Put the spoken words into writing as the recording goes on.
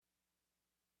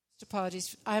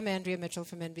Apologies. I'm Andrea Mitchell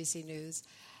from NBC News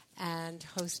and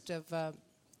host of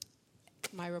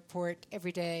my report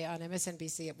every day on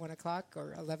MSNBC at 1 o'clock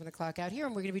or 11 o'clock out here.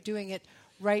 And we're going to be doing it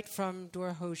right from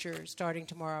Dor Hosier starting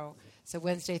tomorrow. So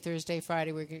Wednesday, Thursday,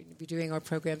 Friday, we're going to be doing our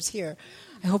programs here.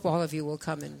 I hope all of you will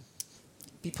come and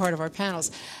be part of our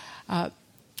panels.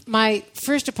 My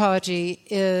first apology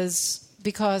is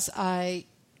because I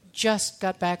just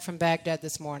got back from Baghdad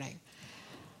this morning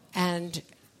and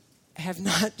have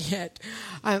not yet.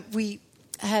 We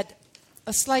had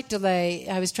a slight delay.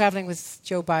 I was traveling with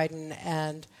Joe Biden,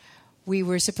 and we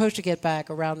were supposed to get back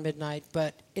around midnight,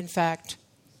 but in fact,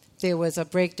 there was a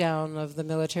breakdown of the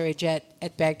military jet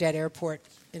at Baghdad airport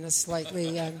in a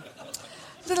slightly,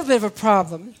 little bit of a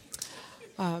problem.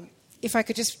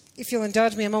 If you'll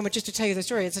indulge me a moment just to tell you the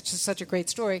story, it's such a great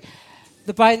story.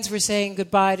 The Bidens were saying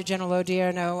goodbye to General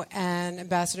Odierno and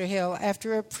Ambassador Hill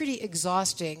after a pretty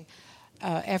exhausting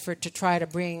effort to try to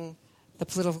bring the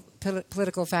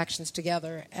political factions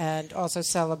together and also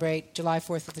celebrate July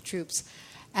 4th with the troops.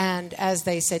 And as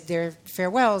they said their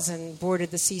farewells and boarded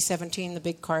the C-17, the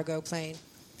big cargo plane,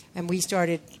 and we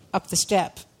started up the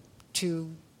step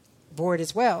to board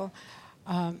as well,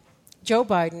 Joe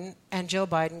Biden and Jill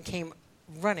Biden came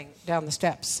running down the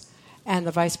steps. And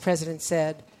the vice president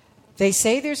said, "They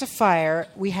say there's a fire,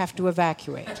 we have to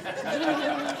evacuate."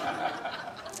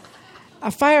 A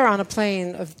fire on a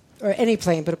plane, or any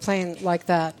plane, but a plane like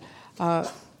that,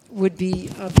 would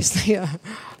be obviously a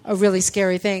really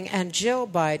scary thing. And Jill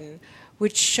Biden,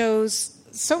 which shows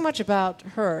so much about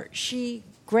her, she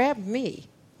grabbed me.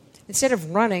 Instead of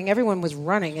running, everyone was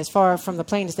running as far from the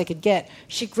plane as they could get.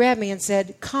 She grabbed me and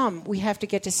said, "Come, we have to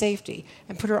get to safety,"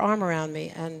 and put her arm around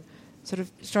me and sort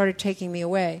of started taking me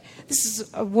away. This is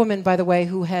a woman, by the way,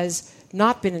 who has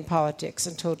not been in politics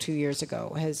until 2 years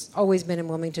ago, has always been in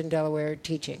Wilmington, Delaware,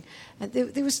 teaching. And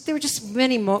there were just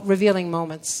many revealing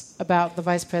moments about the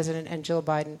Vice President and Jill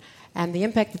Biden and the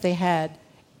impact that they had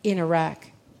in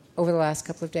Iraq over the last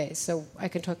couple of days. So I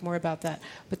can talk more about that.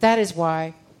 But that is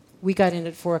why we got in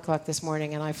at 4 o'clock this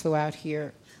morning, and I flew out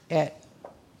here at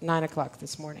 9 o'clock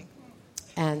this morning.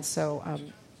 And so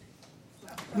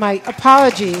my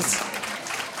apologies.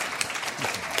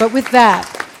 But with that,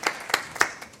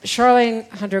 Charlayne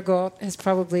Hunter-Gault has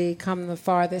probably come the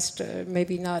farthest,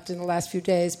 maybe not in the last few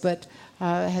days, but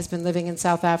has been living in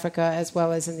South Africa as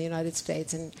well as in the United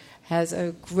States and has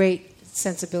a great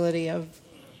sensibility of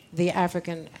the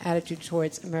African attitude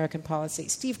towards American policy.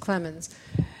 Steve Clemons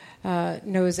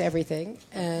knows everything,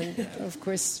 and of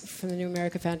course from the New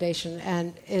America Foundation,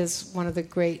 and is one of the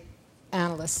great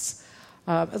analysts.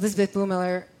 Elizabeth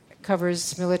Bluemiller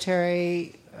covers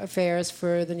military affairs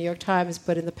for the New York Times,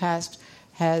 but in the past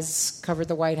has covered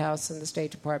the White House and the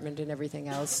State Department and everything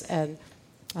else, and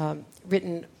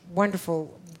written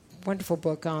wonderful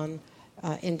book on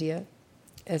India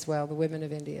as well, the women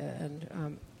of India,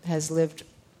 and has lived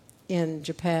in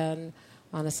Japan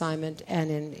on assignment and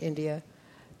in India,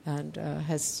 and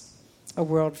has a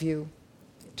worldview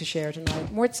to share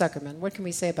tonight. Mort Zuckerman. What can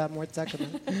we say about Mort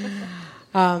Zuckerman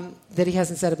that he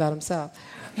hasn't said about himself?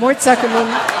 Mort Zuckerman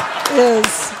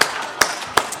is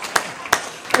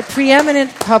a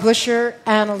preeminent publisher,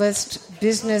 analyst,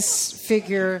 business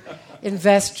figure,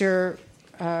 investor,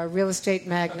 real estate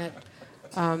magnate,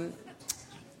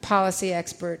 policy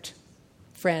expert,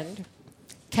 friend.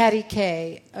 Katty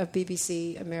Kay of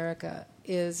BBC America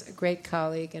is a great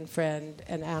colleague and friend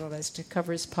and analyst who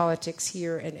covers politics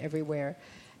here and everywhere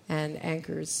and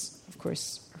anchors, of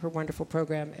course, her wonderful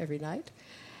program every night.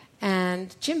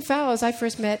 And Jim Fallows, I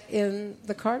first met in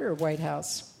the Carter White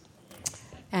House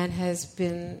and has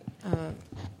been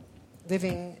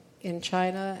living in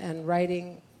China and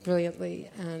writing brilliantly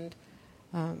and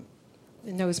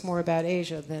knows more about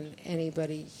Asia than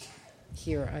anybody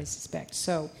here, I suspect.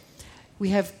 So we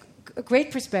have a great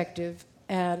perspective,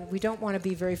 and we don't want to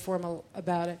be very formal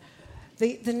about it.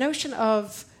 The notion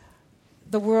of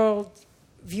the world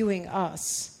viewing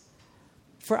us,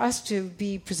 for us to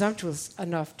be presumptuous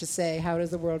enough to say, how does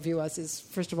the world view us, is,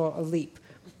 first of all, a leap.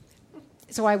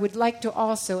 So I would like to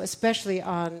also, especially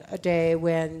on a day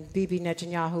when Bibi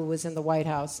Netanyahu was in the White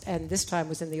House, and this time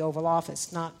was in the Oval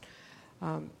Office, not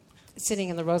sitting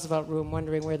in the Roosevelt Room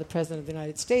wondering where the President of the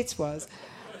United States was.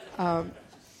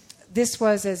 This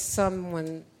was, as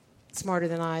someone smarter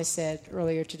than I said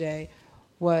earlier today,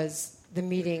 was the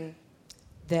meeting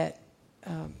that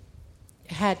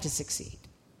had to succeed.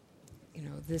 You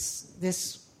know,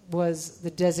 this was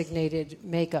the designated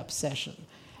make-up session,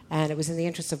 and it was in the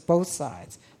interest of both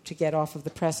sides to get off of the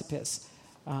precipice.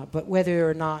 But whether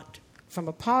or not, from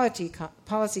a policy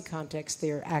context,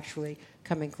 they're actually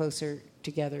coming closer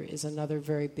together is another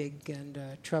very big and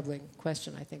troubling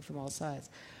question, I think, from all sides.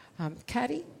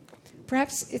 Kadi,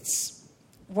 perhaps it's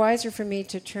wiser for me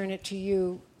to turn it to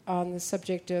you on the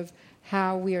subject of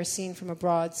how we are seen from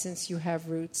abroad, since you have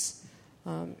roots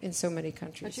in so many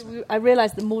countries. Actually, I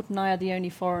realise that Morton and I are the only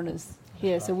foreigners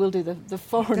here, so we'll do the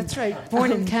foreign... That's right.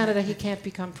 Born in Canada, he can't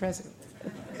become president.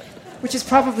 Which is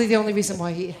probably the only reason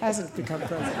why he hasn't become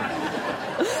president.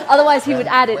 Otherwise, he would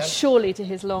add it surely to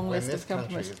his long list of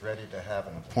compliments. When this country is ready to have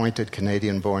an appointed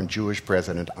Canadian-born Jewish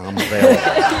president, I'm available.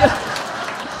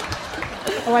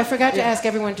 Oh, I forgot to ask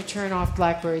everyone to turn off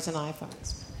BlackBerries and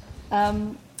iPhones.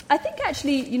 I think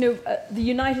actually, the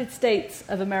United States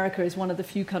of America is one of the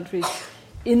few countries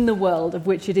in the world of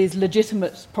which it is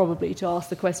legitimate, probably, to ask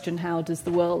the question, how does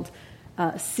the world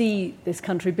see this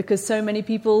country? Because so many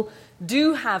people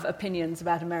do have opinions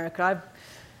about America. I've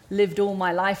lived all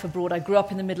my life abroad. I grew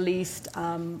up in the Middle East.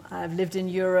 I've lived in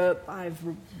Europe. I've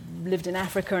lived in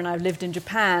Africa, and I've lived in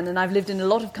Japan. And I've lived in a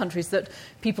lot of countries that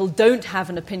people don't have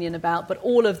an opinion about, but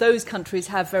all of those countries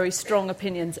have very strong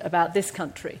opinions about this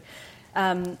country.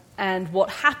 And what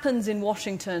happens in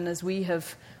Washington, as we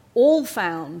have all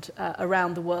found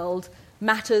around the world,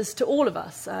 matters to all of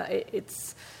us.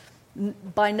 It's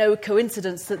by no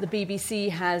coincidence that the BBC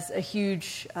has a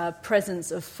huge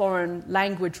presence of foreign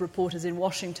language reporters in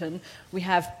Washington. We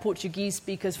have Portuguese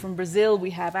speakers from Brazil,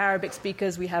 we have Arabic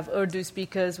speakers, we have Urdu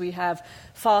speakers, we have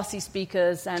Farsi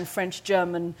speakers and French,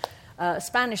 German,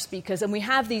 Spanish speakers. And we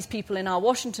have these people in our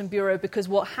Washington bureau because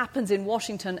what happens in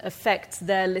Washington affects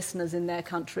their listeners in their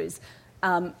countries,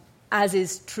 as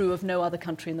is true of no other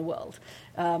country in the world.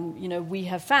 We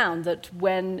have found that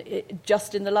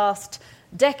just in the last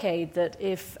decade, that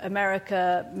if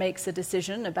America makes a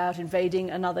decision about invading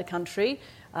another country,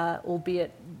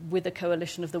 albeit with a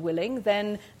coalition of the willing,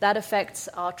 then that affects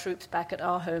our troops back at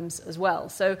our homes as well.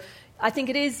 So I think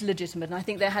it is legitimate, and I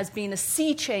think there has been a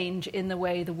sea change in the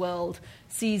way the world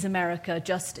sees America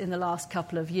just in the last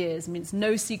couple of years. I mean, it's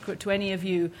no secret to any of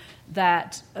you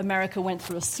that America went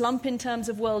through a slump in terms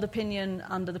of world opinion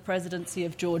under the presidency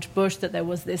of George Bush, that there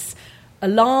was this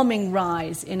alarming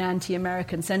rise in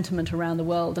anti-American sentiment around the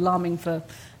world, alarming for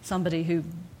somebody who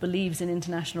believes in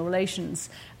international relations,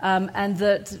 and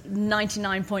that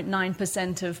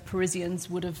 99.9% of Parisians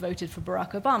would have voted for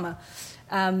Barack Obama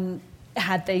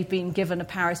had they been given a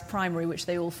Paris primary, which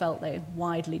they all felt they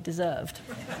widely deserved.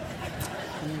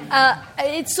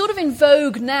 It's sort of in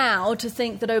vogue now to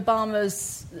think that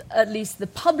Obama's, at least the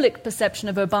public perception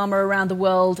of Obama around the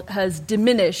world, has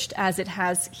diminished as it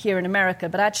has here in America.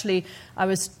 But actually, I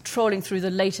was trawling through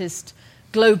the latest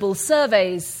global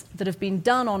surveys that have been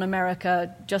done on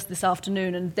America just this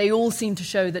afternoon, and they all seem to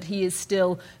show that he is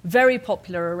still very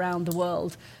popular around the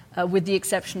world, with the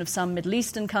exception of some Middle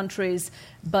Eastern countries,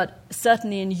 but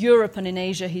certainly in Europe and in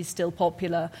Asia he's still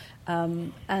popular,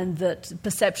 and that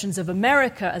perceptions of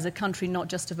America as a country, not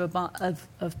just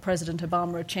of President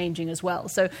Obama, are changing as well.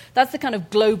 So that's the kind of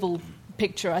global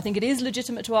picture. I think it is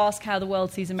legitimate to ask how the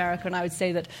world sees America, and I would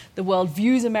say that the world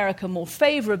views America more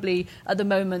favorably at the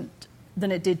moment than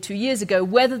it did 2 years ago.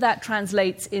 Whether that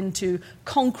translates into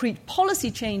concrete policy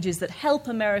changes that help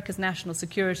America's national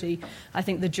security, I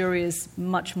think the jury is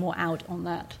much more out on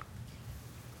that.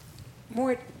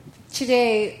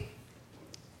 Today,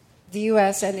 the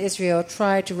U.S. and Israel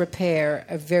tried to repair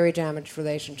a very damaged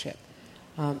relationship.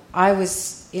 I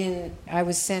was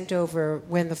sent over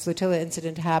when the flotilla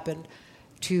incident happened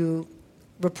to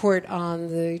report on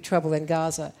the trouble in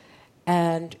Gaza,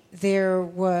 and there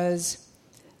was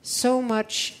so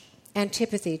much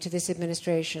antipathy to this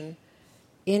administration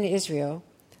in Israel,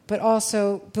 but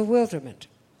also bewilderment,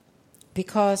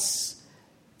 because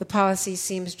the policy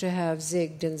seems to have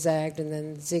zigged and zagged and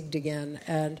then zigged again.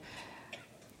 And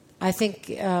I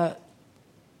think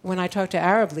when I talk to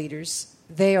Arab leaders,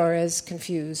 they are as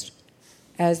confused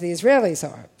as the Israelis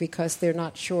are, because they're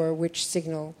not sure which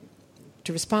signal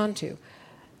to respond to.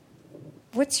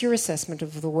 What's your assessment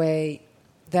of the way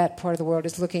that part of the world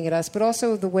is looking at us, but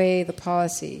also the way the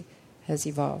policy has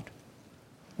evolved?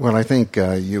 Well, I think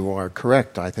you are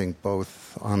correct. I think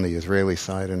both on the Israeli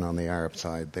side and on the Arab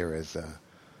side there is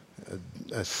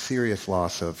a serious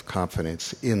loss of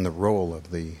confidence in the role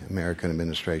of the American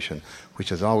administration, which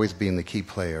has always been the key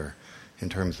player in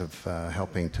terms of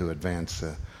helping to advance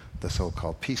the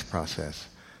so-called peace process.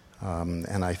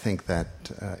 And I think that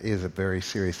is a very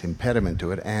serious impediment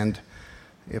to it. And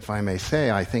if I may say,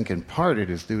 I think in part it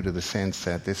is due to the sense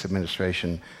that this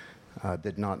administration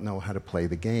did not know how to play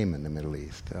the game in the Middle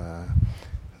East.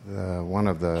 One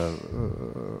of the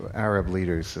Arab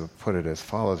leaders put it as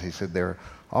follows. He said, there are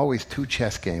always two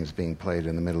chess games being played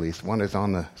in the Middle East. One is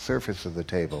on the surface of the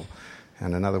table,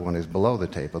 and another one is below the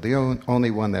table. The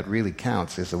only one that really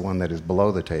counts is the one that is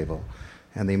below the table,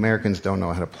 and the Americans don't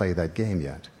know how to play that game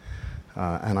yet.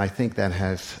 And I think that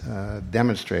has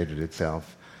demonstrated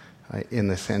itself in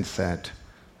the sense that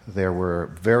there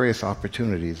were various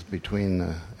opportunities between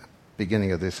the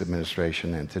beginning of this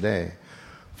administration and today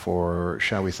for,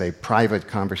 shall we say, private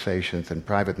conversations and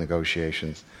private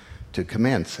negotiations to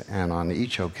commence. And on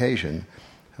each occasion,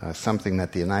 something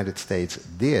that the United States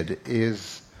did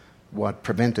is what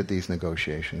prevented these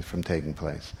negotiations from taking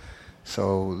place.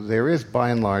 So there is, by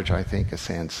and large, I think, a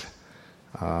sense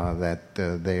that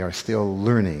they are still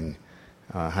learning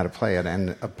how to play it.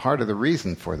 And a part of the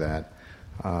reason for that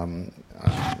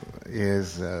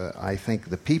is, I think,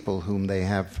 the people whom they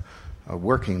have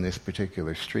working this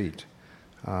particular street.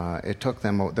 It took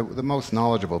them, the most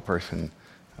knowledgeable person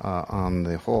on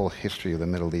the whole history of the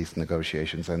Middle East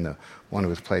negotiations, and the one who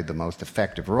has played the most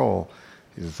effective role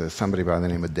is somebody by the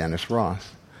name of Dennis Ross.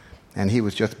 And he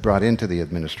was just brought into the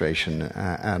administration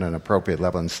at an appropriate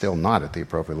level, and still not at the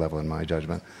appropriate level in my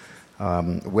judgment,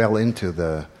 well into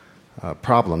the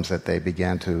problems that they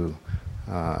began to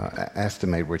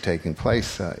estimate were taking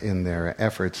place in their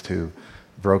efforts to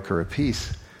broker a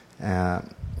peace.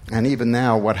 And even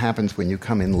now, what happens when you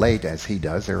come in late, as he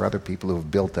does, there are other people who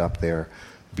have built up their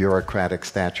bureaucratic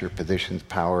stature, positions,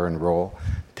 power, and role.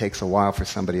 It takes a while for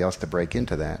somebody else to break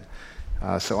into that.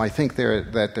 So I think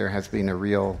that there has been a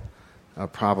real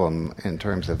problem in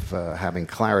terms of having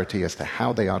clarity as to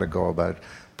how they ought to go about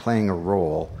playing a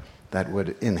role that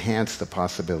would enhance the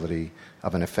possibility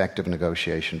of an effective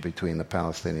negotiation between the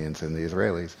Palestinians and the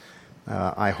Israelis.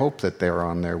 I hope that they're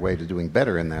on their way to doing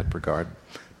better in that regard,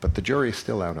 but the jury is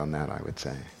still out on that, I would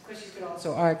say. Of course, you could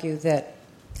also argue that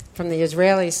from the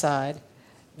Israeli side,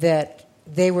 that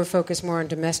they were focused more on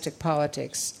domestic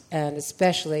politics, and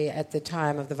especially at the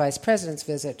time of the vice president's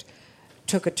visit,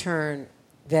 took a turn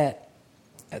that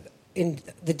in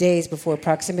the days before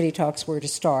proximity talks were to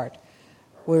start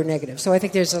were negative. So I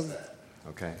think there's a...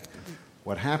 Okay.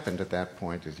 What happened at that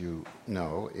point, as you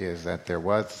know, is that there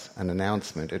was an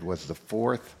announcement. It was the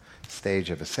fourth stage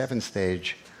of a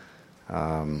seven-stage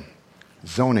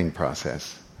zoning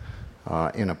process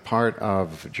in a part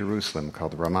of Jerusalem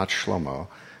called Ramat Shlomo,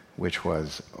 which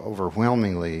was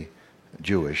overwhelmingly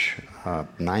Jewish.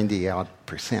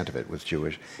 90-odd% of it was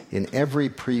Jewish. In every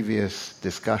previous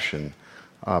discussion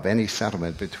of any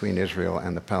settlement between Israel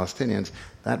and the Palestinians,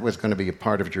 that was going to be a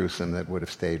part of Jerusalem that would have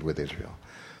stayed with Israel.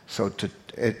 So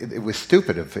it was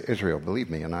stupid of Israel, believe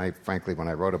me, and I, frankly, when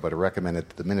I wrote about it, recommended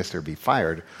that the minister be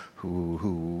fired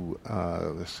who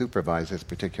supervised this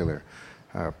particular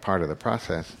part of the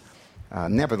process.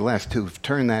 Nevertheless, to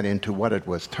turn that into what it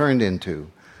was turned into,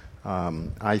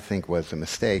 I think was a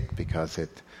mistake, because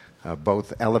it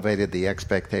both elevated the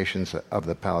expectations of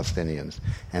the Palestinians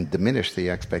and diminished the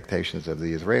expectations of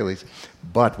the Israelis.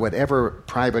 But whatever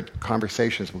private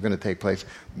conversations were going to take place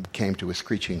came to a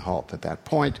screeching halt at that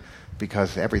point,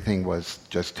 because everything was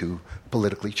just too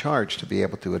politically charged to be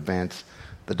able to advance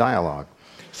the dialogue.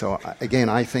 So again,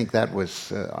 I think that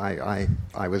was, I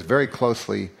was very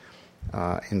closely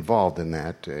involved in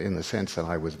that, in the sense that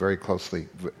I was very closely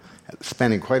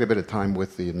spending quite a bit of time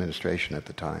with the administration at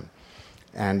the time.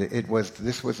 And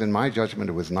this was, in my judgment,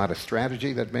 it was not a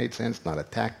strategy that made sense, not a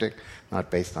tactic, not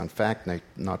based on fact,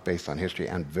 not based on history,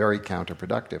 and very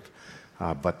counterproductive.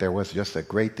 But there was just a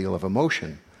great deal of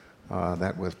emotion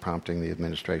that was prompting the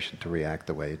administration to react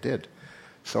the way it did.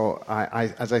 So,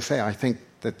 as I say, I think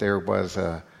that there was,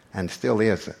 and still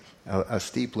is, a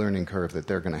steep learning curve that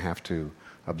they're going to have to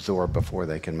absorb before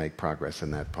they can make progress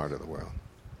in that part of the world.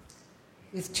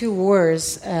 With two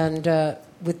wars, and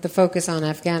with the focus on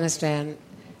Afghanistan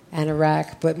and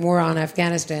Iraq, but more on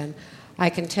Afghanistan, I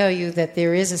can tell you that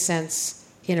there is a sense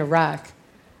in Iraq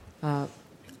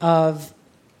of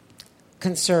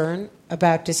concern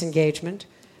about disengagement.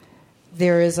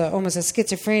 There is almost a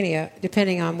schizophrenia,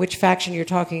 depending on which faction you're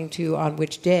talking to on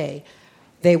which day.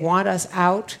 They want us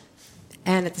out,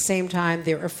 and at the same time,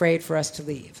 they're afraid for us to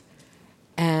leave.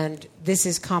 And this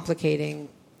is complicating,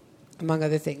 among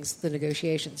other things, the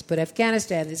negotiations. But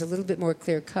Afghanistan is a little bit more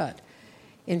clear-cut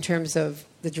in terms of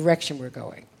the direction we're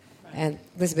going. Right. And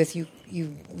Elizabeth,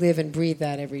 you live and breathe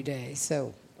that every day.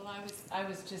 So, well, I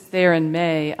was just there in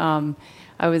May.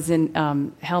 I was in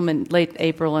Helmand, late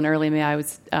April and early May. I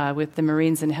was with the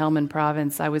Marines in Helmand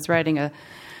Province. I was writing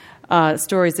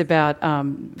stories about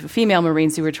female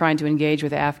Marines who were trying to engage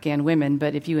with Afghan women,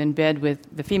 but if you embed with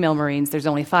the female Marines, there's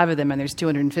only 5 of them and there's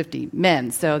 250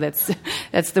 men, so that's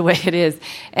the way it is.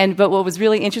 But what was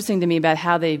really interesting to me about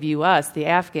how they view us, the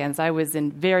Afghans, I was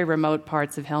in very remote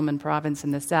parts of Helmand Province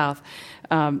in the south,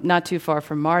 not too far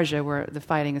from Marja, where the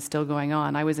fighting is still going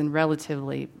on. I was in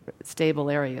relatively stable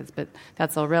areas, but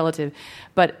that's all relative.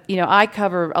 But I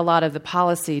cover a lot of the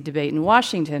policy debate in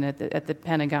Washington at the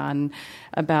Pentagon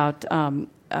about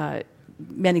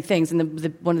many things,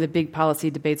 and one of the big policy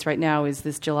debates right now is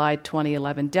this July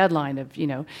 2011 deadline that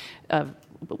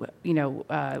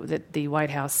the White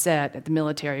House set. That the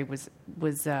military was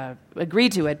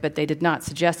agreed to it, but they did not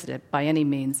suggest it by any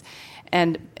means.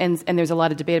 And there's a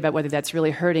lot of debate about whether that's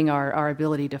really hurting our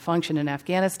ability to function in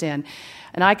Afghanistan.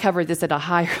 And I covered this at a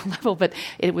higher level, but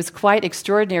it was quite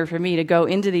extraordinary for me to go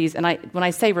into these. And when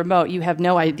I say remote, you have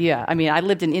no idea. I mean, I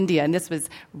lived in India, and this was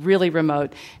really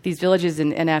remote. These villages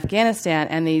in Afghanistan,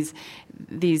 and these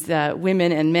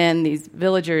women and men, these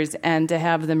villagers, and to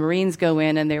have the Marines go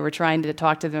in, and they were trying to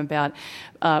talk to them about,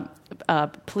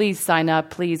 please sign up,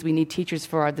 please, we need teachers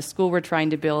for the school we're trying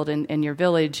to build in your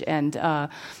village, and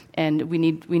we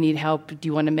need help. Do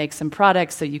you want to make some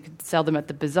products so you could sell them at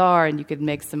the bazaar and you could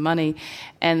make some money?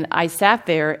 And I sat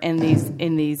there in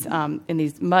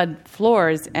these mud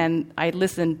floors, and I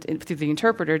listened through the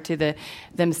interpreter to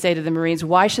them say to the Marines,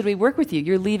 "Why should we work with you?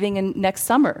 You're leaving next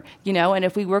summer, and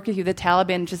if we work with you, the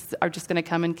Taliban are just going to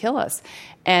come and kill us."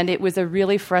 And it was a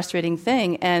really frustrating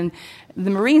thing. And the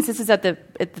Marines, this is at the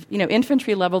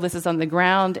infantry level, this is on the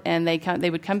ground, and they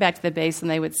would come back to the base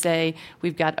and they would say,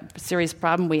 "We've got a serious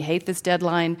problem. We hate this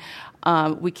deadline.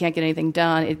 We can't get anything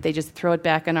done." They just throw it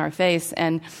back in our face.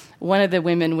 And one of the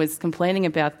women was complaining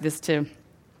about this to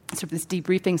sort of this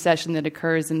debriefing session that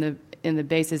occurs in the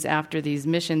bases after these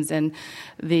missions, and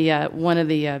one of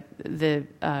the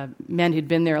men who'd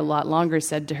been there a lot longer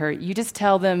said to her, "You just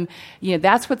tell them,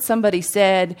 that's what somebody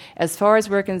said. As far as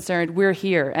we're concerned, we're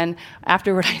here." And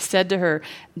afterward, I said to her,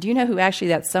 "Do you know who actually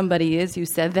that somebody is who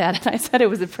said that?" And I said it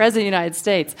was the President of the United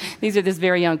States. These are this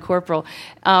very young corporal,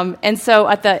 and so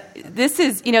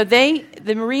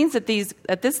the Marines at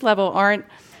this level aren't.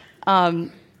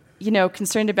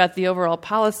 Concerned about the overall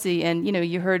policy. And,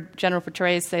 you heard General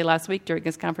Petraeus say last week during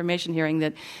his confirmation hearing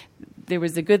that there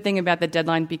was a good thing about the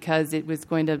deadline because it was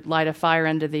going to light a fire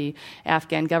under the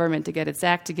Afghan government to get its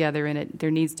act together, and there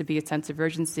needs to be a sense of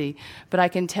urgency. But I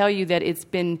can tell you that it's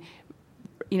been,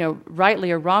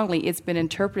 rightly or wrongly, it's been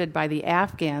interpreted by the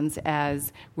Afghans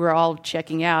as we're all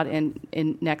checking out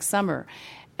in next summer.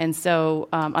 And so,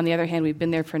 on the other hand, we've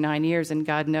been there for 9 years, and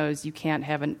God knows you can't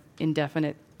have an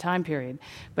indefinite time period.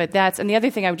 But and the other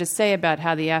thing I would just say about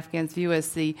how the Afghans view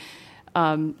us, Hamid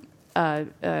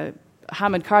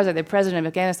Karzai, the president of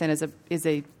Afghanistan, is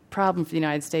a problem for the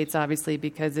United States, obviously,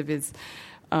 because of his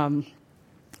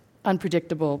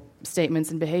unpredictable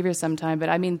statements and behavior sometimes. But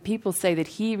I mean, people say that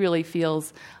he really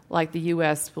feels like the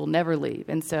U.S. will never leave,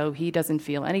 and so he doesn't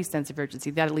feel any sense of urgency.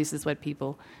 That at least is what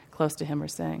people close to him are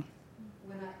saying.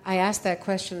 When I asked that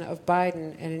question of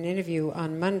Biden in an interview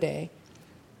on Monday,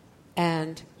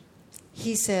 and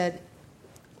he said,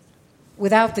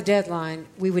 without the deadline,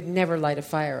 we would never light a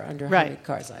fire under Hamid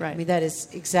Karzai. Right. I mean, that is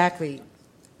exactly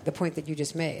the point that you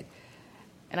just made.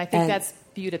 And I think that's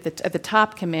viewed at the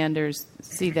top. Commanders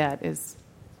see that as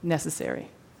necessary.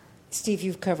 Steve,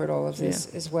 you've covered all of this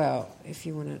as well. If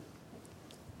you want to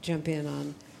jump in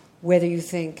on whether you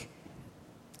think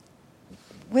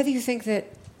that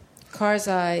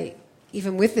Karzai,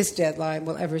 even with this deadline,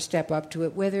 will ever step up to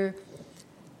it, whether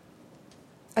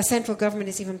a central government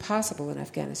is even possible in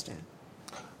Afghanistan.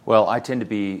 Well, I tend to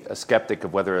be a skeptic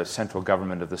of whether a central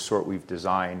government of the sort we've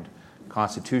designed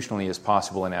constitutionally is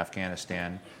possible in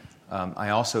Afghanistan. I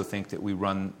also think that we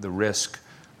run the risk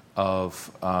of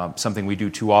something we do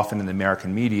too often in the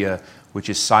American media, which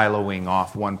is siloing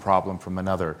off one problem from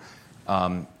another.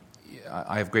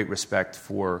 I have great respect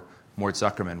for Mort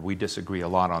Zuckerman. We disagree a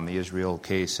lot on the Israel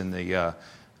case and the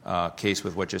case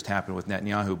with what just happened with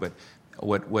Netanyahu, but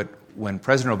when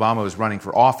President Obama was running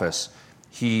for office,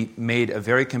 he made a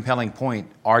very compelling point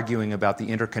arguing about the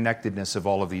interconnectedness of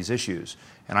all of these issues.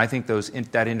 And I think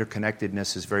that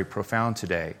interconnectedness is very profound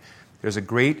today. There's a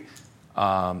great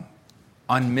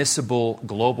unmissable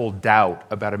global doubt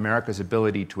about America's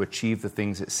ability to achieve the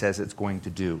things it says it's going to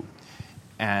do.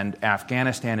 And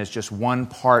Afghanistan is just one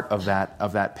part of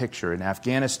that picture. In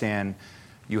Afghanistan,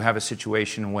 you have a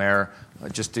situation where,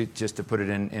 just to put it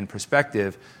in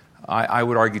perspective, I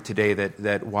would argue today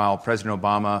that while President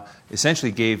Obama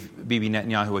essentially gave Bibi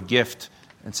Netanyahu a gift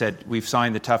and said, "We've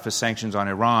signed the toughest sanctions on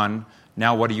Iran,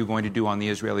 now what are you going to do on the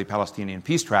Israeli-Palestinian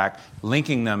peace track?"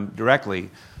 linking them directly,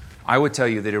 I would tell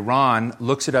you that Iran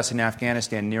looks at us in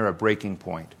Afghanistan near a breaking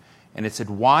point. And it said,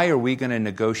 why are we going to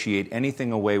negotiate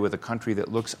anything away with a country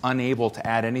that looks unable to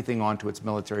add anything onto its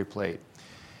military plate?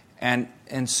 And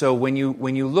so when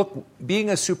you look, being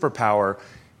a superpower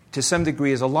to some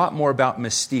degree, is a lot more about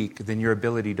mystique than your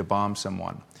ability to bomb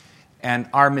someone. And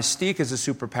our mystique as a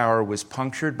superpower was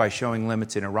punctured by showing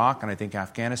limits in Iraq, and I think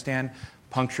Afghanistan,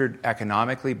 punctured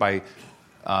economically by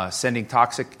sending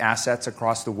toxic assets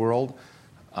across the world,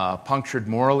 punctured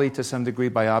morally to some degree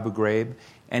by Abu Ghraib.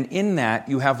 And in that,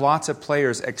 you have lots of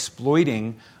players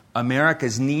exploiting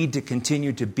America's need to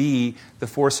continue to be the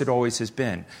force it always has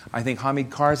been. I think Hamid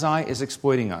Karzai is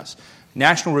exploiting us.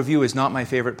 National Review is not my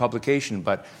favorite publication,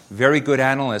 but very good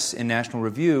analysts in National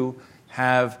Review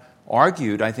have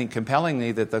argued, I think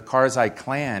compellingly, that the Karzai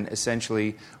clan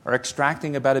essentially are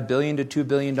extracting about $1 billion to $2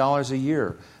 billion a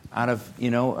year out of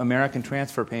American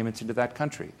transfer payments into that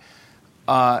country.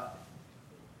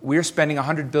 We're spending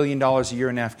 $100 billion a year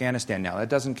in Afghanistan now. That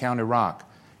doesn't count Iraq,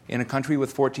 in a country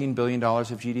with $14 billion of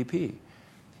GDP.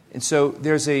 And so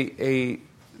there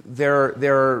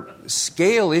are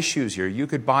scale issues here. You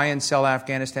could buy and sell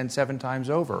Afghanistan 7 times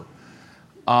over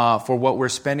for what we're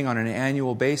spending on an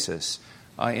annual basis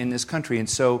in this country. And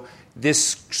so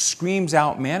this screams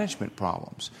out management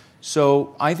problems.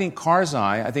 So I think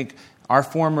Karzai, our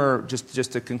former,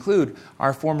 just to conclude,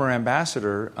 our former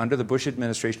ambassador under the Bush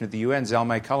administration at the UN,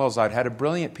 Zalmay Khalilzad, had a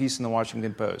brilliant piece in the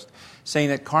Washington Post saying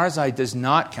that Karzai does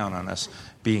not count on us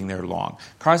being there long.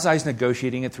 Karzai is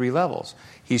negotiating at 3 levels.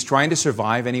 He's trying to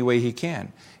survive any way he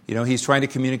can. He's trying to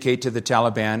communicate to the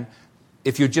Taliban,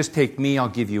 if you just take me, I'll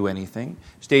give you anything.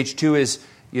 Stage 2 is,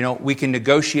 we can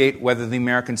negotiate whether the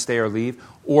Americans stay or leave.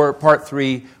 Or part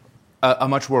 3, a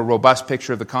much more robust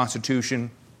picture of the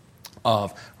Constitution,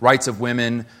 of rights of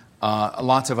women,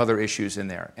 lots of other issues in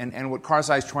there. And what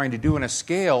Karzai is trying to do in a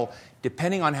scale,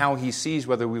 depending on how he sees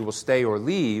whether we will stay or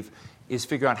leave, is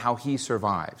figure out how he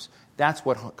survives. That's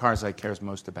what Karzai cares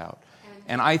most about.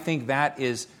 And I think that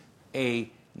is a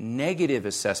negative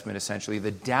assessment, essentially,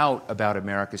 the doubt about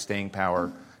America's staying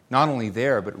power, not only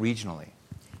there, but regionally.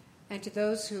 And to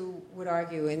those who would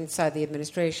argue inside the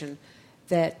administration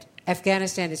that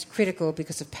Afghanistan is critical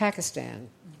because of Pakistan,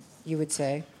 you would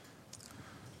say?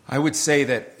 I would say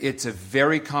that it's a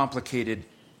very complicated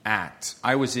act.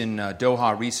 I was in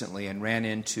Doha recently and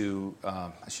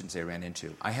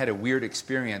I had a weird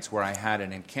experience where I had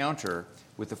an encounter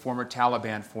with the former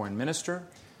Taliban foreign minister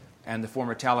and the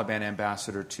former Taliban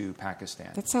ambassador to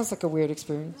Pakistan. That sounds like a weird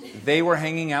experience. They were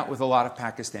hanging out with a lot of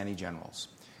Pakistani generals.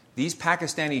 These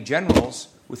Pakistani generals,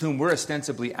 with whom we're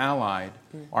ostensibly allied,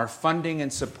 are funding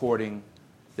and supporting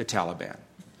the Taliban.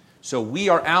 So we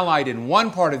are allied in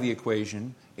one part of the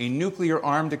equation, a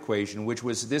nuclear-armed equation, which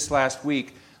was this last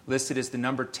week listed as the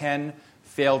number 10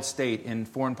 failed state in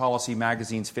Foreign Policy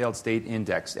Magazine's Failed State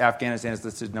Index. Afghanistan is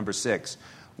listed number 6.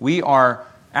 We are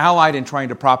allied in trying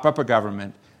to prop up a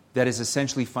government that is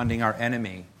essentially funding our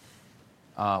enemy,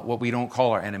 what we don't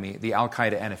call our enemy, the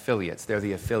Al-Qaeda and affiliates. They're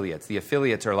the affiliates. The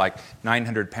affiliates are like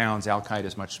 900 pounds. Al-Qaeda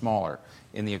is much smaller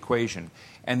in the equation.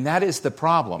 And that is the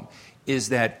problem, is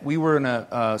that we were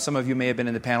in some of you may have been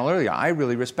in the panel earlier. I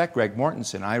really respect Greg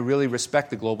Mortensen. I really respect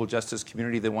the global justice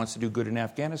community that wants to do good in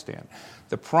Afghanistan.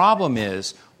 The problem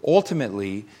is,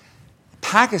 ultimately,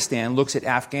 Pakistan looks at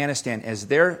Afghanistan as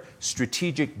their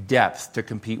strategic depth to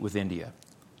compete with India.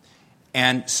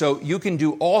 And so you can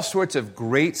do all sorts of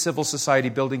great civil society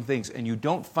building things, and you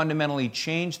don't fundamentally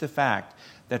change the fact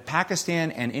that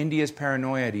Pakistan and India's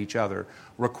paranoia at each other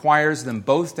requires them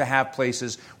both to have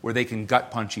places where they can gut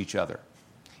punch each other.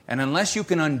 And unless you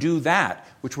can undo that,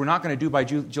 which we're not going to do by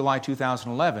July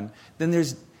 2011, then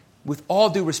there's, with all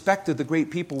due respect to the great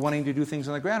people wanting to do things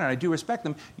on the ground, and I do respect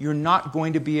them, you're not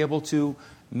going to be able to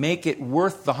make it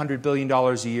worth the $100 billion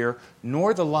a year,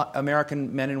 nor the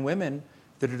American men and women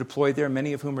that are deployed there,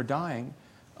 many of whom are dying,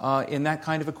 in that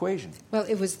kind of equation. Well,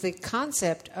 it was the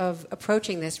concept of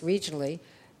approaching this regionally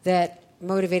that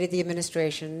motivated the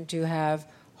administration to have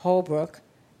Holbrooke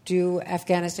do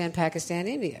Afghanistan, Pakistan,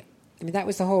 India. I mean, that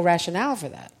was the whole rationale for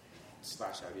that.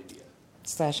 Slash out India.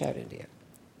 Slash out India.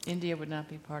 India would not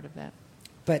be part of that.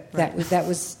 But Right. that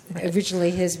was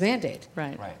originally his mandate.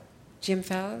 Right. Jim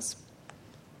Fallows?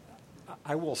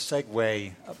 I will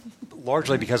segue,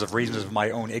 largely because of reasons of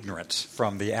my own ignorance,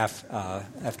 from the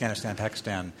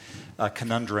Afghanistan-Pakistan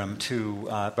conundrum to,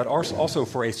 but also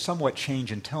for a somewhat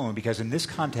change in tone, because in this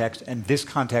context, and this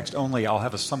context only, I'll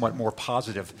have a somewhat more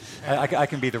positive, I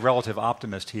can be the relative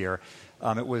optimist here.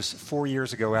 It was 4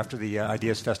 years ago after the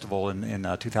Ideas Festival in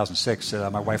 2006.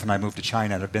 My wife and I moved to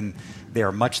China and have been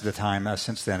there much of the time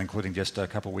since then, including just a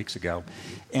couple weeks ago.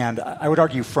 And I would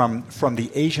argue from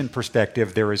the Asian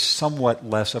perspective, there is somewhat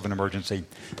less of an emergency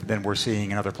than we're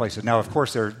seeing in other places. Now, of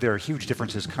course, there are huge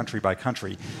differences country by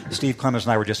country. Steve Clemens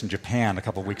and I were just in Japan a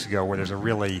couple of weeks ago, where there's a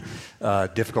really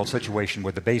difficult situation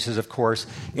with the bases, of course.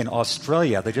 In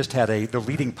Australia, they just had the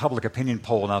leading public opinion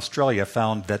poll in Australia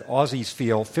found that Aussies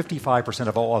feel 55%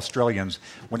 of all Australians,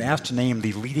 when asked to name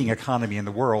the leading economy in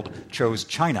the world, chose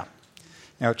China.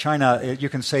 Now, China, you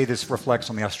can say this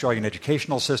reflects on the Australian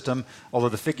educational system, although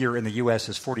the figure in the U.S.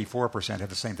 is 44% have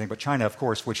the same thing. But China, of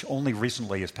course, which only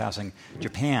recently is passing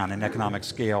Japan in economic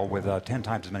scale with 10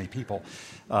 times as many people.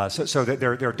 So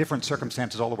there are different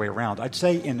circumstances all the way around. I'd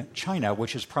say in China,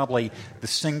 which is probably the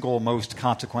single most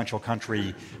consequential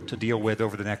country to deal with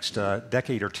over the next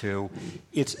decade or two,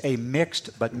 it's a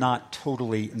mixed but not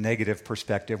totally negative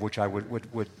perspective, which I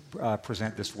would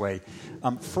present this way.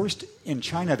 First, in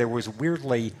China, there was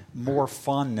weirdly more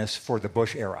fondness for the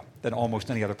Bush era than almost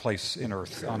any other place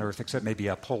on Earth, except maybe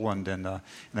Poland and a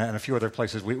few other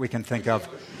places we can think of.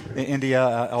 India,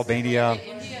 Albania.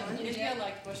 India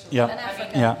like Bush.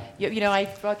 Yeah. I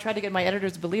tried to get my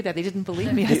editors to believe that. They didn't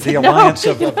believe me. The alliance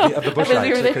of the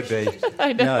Bushites, it could be.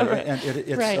 I know. Yeah, right. and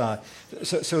it's right.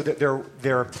 So they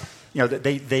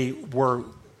were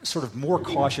sort of more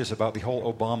cautious about the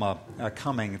whole Obama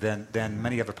coming than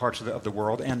many other parts of the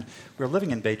world. And we were living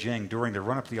in Beijing during the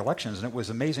run-up to the elections, and it was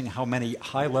amazing how many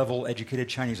high-level educated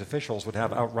Chinese officials would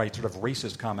have outright sort of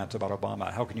racist comments about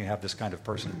Obama. How can you have this kind of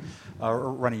person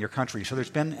running your country? So there's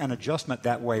been an adjustment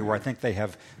that way where I think they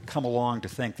have come along to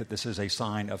think that this is a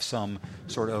sign of some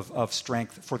sort of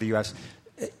strength for the U.S.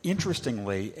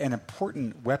 Interestingly, an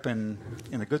important weapon,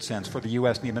 in the good sense, for the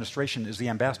U.S. and the administration is the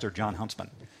ambassador, John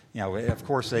Huntsman. Of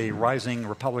course, a rising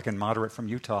Republican moderate from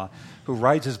Utah who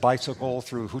rides his bicycle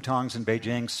through hutongs in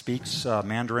Beijing, speaks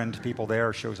Mandarin to people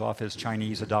there, shows off his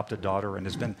Chinese adopted daughter, and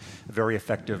has been a very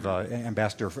effective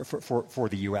ambassador for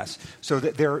the U.S. So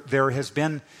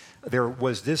there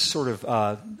was this sort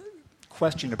of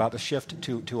question about the shift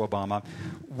to Obama.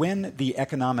 When the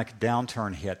economic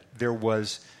downturn hit, there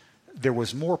was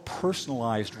more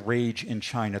personalized rage in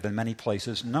China than many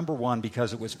places. Number one,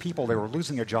 because it was people, they were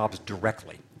losing their jobs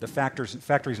directly. The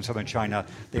factories in southern China,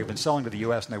 they had been selling to the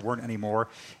U.S. and they weren't anymore.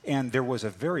 And there was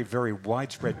a very, very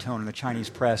widespread tone in the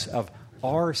Chinese press of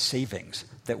our savings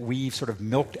that we've sort of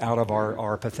milked out of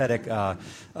our pathetic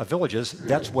villages.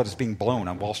 That's what is being blown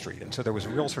on Wall Street. And so there was a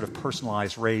real sort of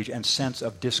personalized rage and sense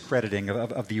of discrediting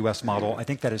of the U.S. model. I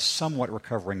think that is somewhat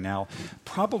recovering now.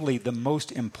 Probably the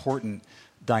most important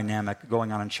dynamic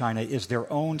going on in China is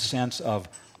their own sense of,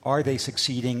 are they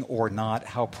succeeding or not?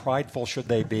 How prideful should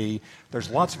they be? There's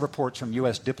lots of reports from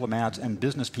U.S. diplomats and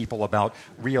business people about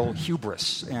real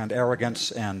hubris and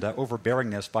arrogance and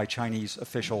overbearingness by Chinese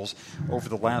officials over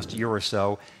the last year or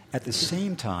so. At the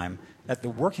same time, at the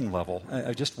working level,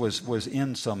 I just was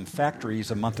in some factories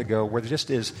a month ago where there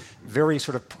just is very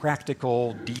sort of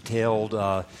practical, detailed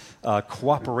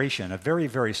cooperation, a very,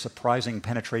 very surprising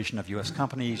penetration of U.S.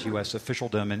 companies, U.S.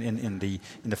 officialdom in the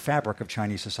fabric of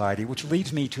Chinese society, which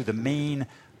leads me to the main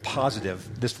positive,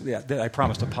 I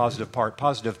promised a positive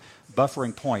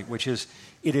buffering point, which is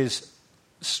it is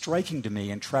striking to me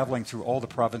in traveling through all the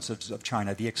provinces of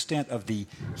China the extent of the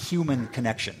human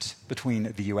connections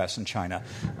between the U.S. and China.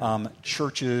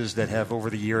 Churches that have over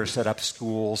the years set up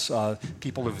schools,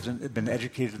 people who have been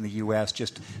educated in the U.S.,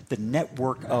 just the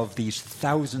network of these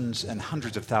thousands and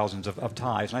hundreds of thousands of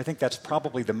ties. And I think that's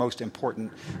probably the most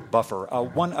important buffer.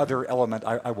 One other element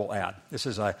I will add. This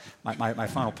is my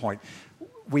final point.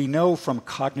 We know from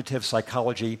cognitive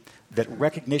psychology that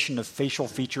recognition of facial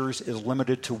features is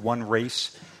limited to one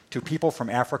race. To people from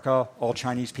Africa, all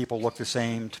Chinese people look the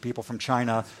same. To people from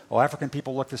China, all African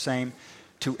people look the same.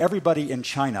 To everybody in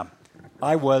China,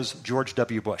 I was George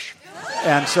W. Bush.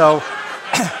 And so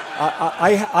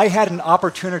I had an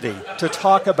opportunity to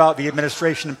talk about the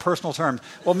administration in personal terms.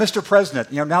 Well, Mr.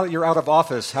 President, now that you're out of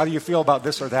office, how do you feel about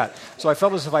this or that? So I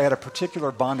felt as if I had a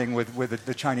particular bonding with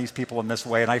the Chinese people in this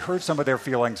way, and I heard some of their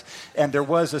feelings, and there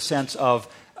was a sense of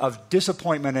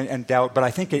disappointment and doubt, but I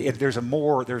think there's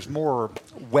more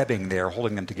webbing there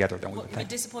holding them together than we would think. A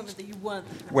disappointment that you weren't.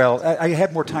 Well, I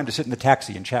had more time to sit in the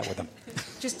taxi and chat with them.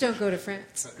 Just don't go to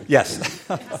France. Yes.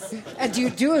 And do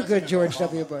you do a good George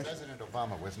W. Bush? President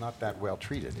Obama was not that well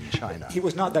treated in China. He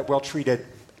was not that well treated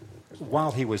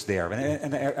while he was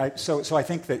there. So I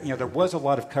think that there was a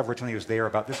lot of coverage when he was there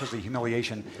about this was a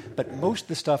humiliation, but most of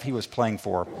the stuff he was playing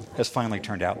for has finally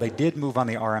turned out. They did move on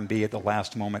the RMB at the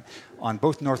last moment. On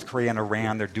both North Korea and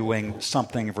Iran, they're doing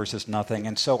something versus nothing.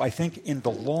 And so I think in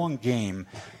the long game,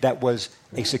 that was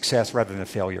a success rather than a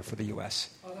failure for the U.S.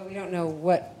 Although we don't know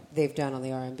what they've done on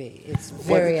the RMB. It's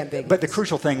very ambiguous. But the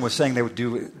crucial thing was saying they would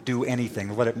do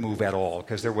anything, let it move at all,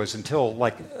 because there was until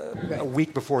a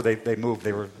week before they moved,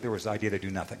 there was the idea to do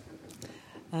nothing.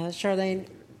 Charlene,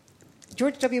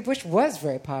 George W. Bush was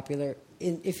very popular,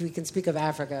 if we can speak of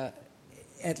Africa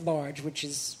at large, which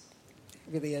is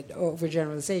really an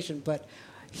overgeneralization, but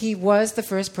he was the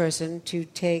first person to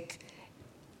take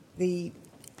the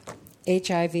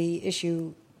HIV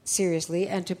issue seriously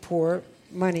and to pour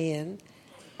money in.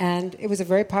 And it was a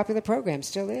very popular program,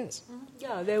 still is.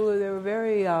 Yeah, they were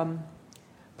very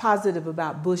positive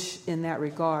about Bush in that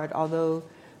regard, although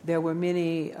there were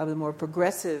many of the more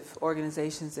progressive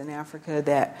organizations in Africa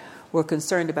that were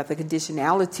concerned about the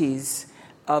conditionalities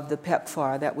of the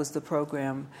PEPFAR, that was the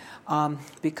program,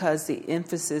 because the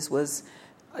emphasis was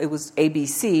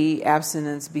ABC,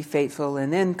 abstinence, be faithful,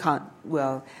 and then,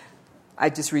 I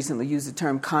just recently used the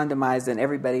term condomize, and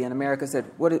everybody in America said,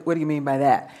 what do you mean by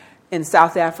that? In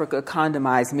South Africa,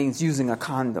 condomize means using a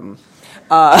condom.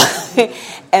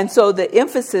 And so the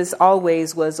emphasis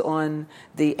always was on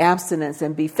the abstinence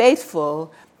and be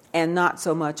faithful and not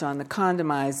so much on the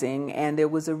condomizing. And there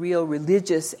was a real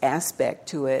religious aspect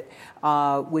to it,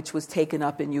 which was taken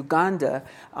up in Uganda,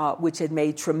 which had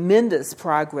made tremendous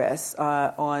progress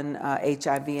on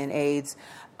HIV and AIDS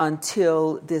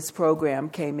until this program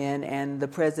came in, and the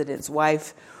president's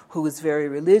wife, who was very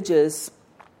religious,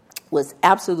 was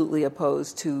absolutely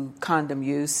opposed to condom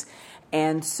use.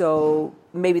 And so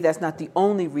maybe that's not the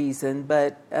only reason,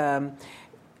 but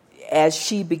as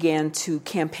she began to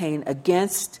campaign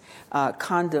against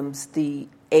condoms, the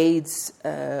AIDS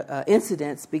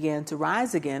incidents began to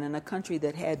rise again in a country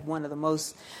that had one of the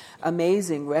most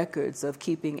amazing records of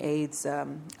keeping AIDS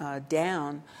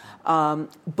down.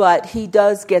 But he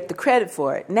does get the credit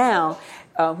for it. Now,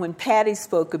 when Patty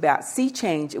spoke about sea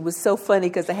change, it was so funny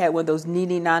because I had one of those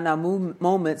nini nana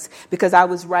moments because I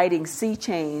was writing Sea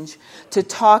Change to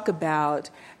talk about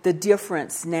the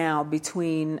difference now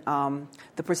between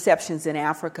the perceptions in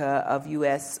Africa of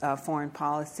U.S. Foreign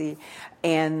policy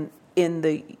and in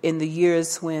the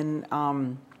years when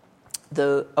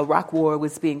the Iraq War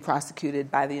was being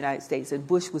prosecuted by the United States and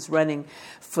Bush was running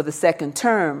for the second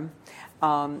term.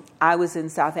 I was in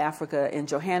South Africa, in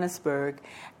Johannesburg,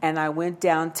 and I went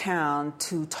downtown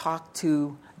to talk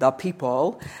to the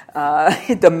people,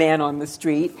 the man on the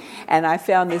street, and I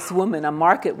found this woman, a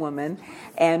market woman,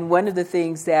 and one of the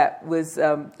things that was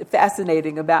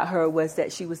fascinating about her was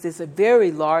that she was this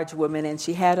very large woman, and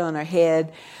she had on her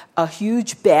head a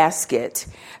huge basket,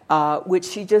 which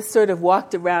she just sort of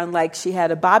walked around like she had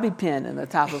a bobby pin in the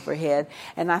top of her head.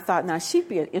 And I thought, now she'd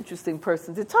be an interesting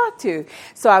person to talk to.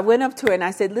 So I went up to her and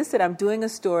I said, listen, I'm doing a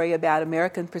story about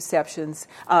American perceptions,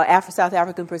 South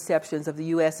African perceptions of the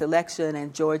U.S. election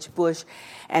and George Bush.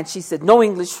 And she said, no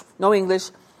English, no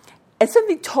English. And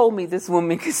somebody told me this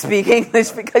woman could speak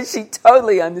English because she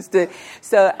totally understood.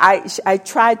 So I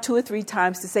tried 2 or 3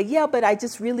 times to say, yeah, but I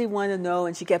just really want to know.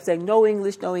 And she kept saying, no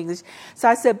English, no English. So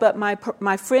I said, but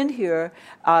my friend here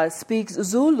speaks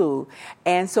Zulu.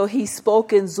 And so he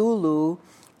spoke in Zulu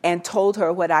and told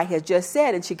her what I had just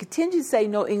said. And she continued to say,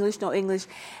 no English, no English.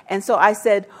 And so I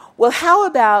said, well, how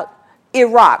about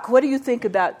Iraq? What do you think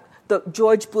about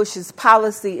George Bush's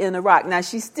policy in Iraq? Now,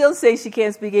 she still says she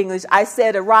can't speak English. I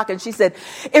said Iraq, and she said,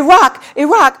 Iraq,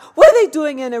 what are they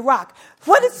doing in Iraq?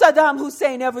 What did Saddam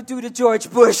Hussein ever do to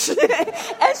George Bush?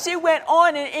 And she went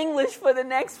on in English for the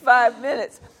next 5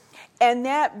 minutes. And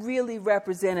that really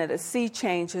represented a sea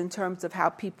change in terms of how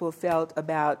people felt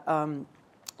about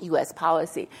U.S.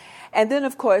 policy. And then,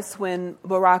 of course, when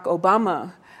Barack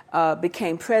Obama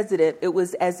became president, it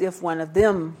was as if one of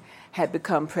them had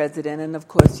become president. And, of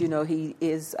course, he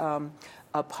is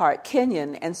a part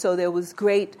Kenyan. And so there was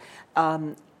great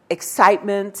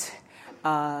excitement,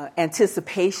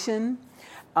 anticipation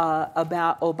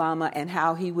about Obama and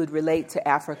how he would relate to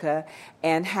Africa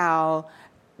and how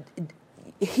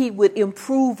he would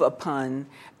improve upon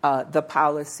the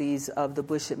policies of the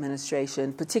Bush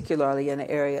administration, particularly in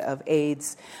the area of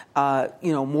AIDS.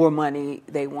 More money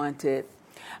they wanted.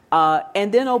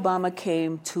 And then Obama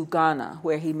came to Ghana,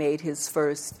 where he made his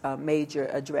first major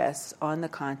address on the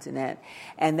continent.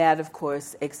 And that, of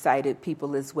course, excited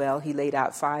people as well. He laid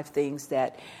out 5 things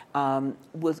that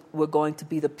were going to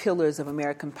be the pillars of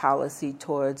American policy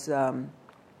towards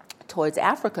towards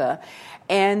Africa.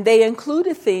 And they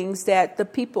included things that the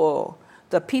people,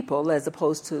 as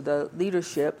opposed to the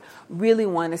leadership, really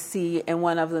want to see, and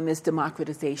one of them is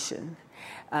democratization.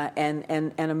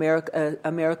 And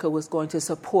America was going to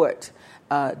support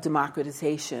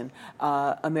democratization.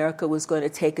 America was going to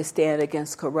take a stand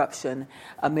against corruption.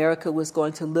 America was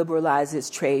going to liberalize its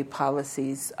trade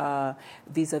policies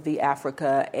vis-a-vis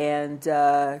Africa, and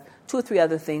 2 or 3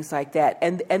 other things like that.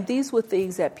 And these were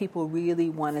things that people really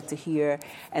wanted to hear,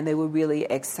 and they were really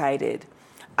excited.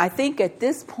 I think at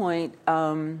this point,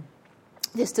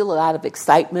 there's still a lot of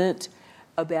excitement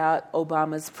about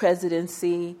Obama's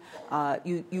presidency.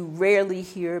 You rarely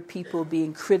hear people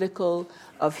being critical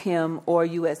of him or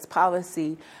U.S.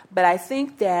 policy, but I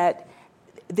think that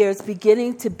there's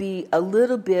beginning to be a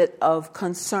little bit of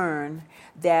concern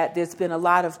that there's been a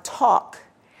lot of talk,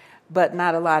 but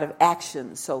not a lot of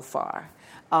action so far.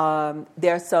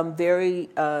 There are some very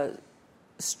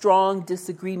strong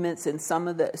disagreements in some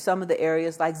of the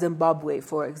areas, like Zimbabwe,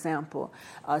 for example,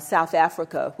 South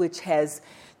Africa, which has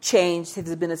changed.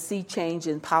 There's been a sea change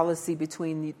in policy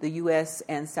between the U.S.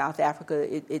 and South Africa.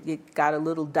 It got a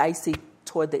little dicey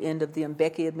toward the end of the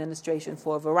Mbeki administration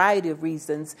for a variety of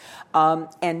reasons,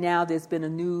 and now there's been a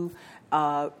new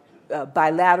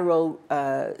bilateral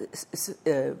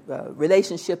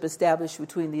relationship established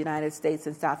between the United States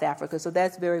and South Africa. So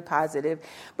that's very positive.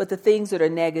 But the things that are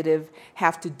negative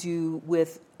have to do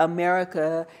with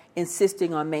America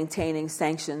insisting on maintaining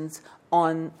sanctions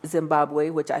on Zimbabwe,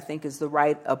 which I think is the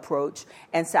right approach.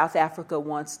 And South Africa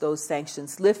wants those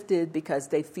sanctions lifted because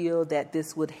they feel that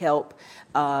this would help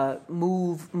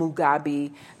move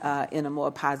Mugabe in a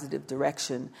more positive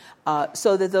direction.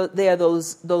 So that there are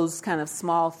those kind of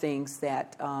small things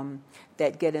that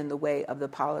that get in the way of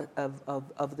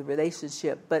the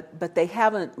relationship, but they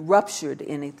haven't ruptured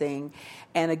anything.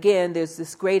 And again, there's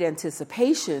this great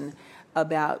anticipation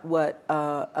about what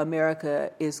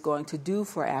America is going to do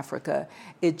for Africa.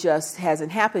 It just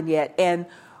hasn't happened yet. And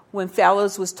when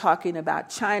Fallows was talking about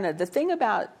China, the thing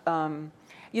about,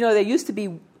 there used to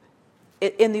be,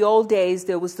 in the old days,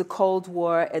 there was the Cold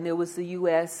War, and there was the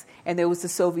U.S., and there was the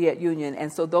Soviet Union.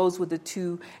 And so those were the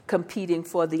two competing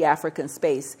for the African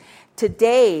space.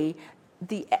 Today,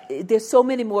 there's so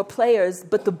many more players,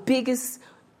 but the biggest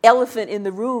elephant in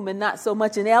the room, and not so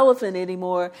much an elephant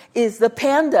anymore, is the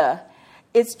panda.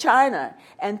 It's China,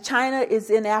 and China is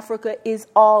in Africa, is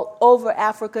all over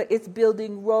Africa. It's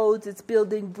building roads, it's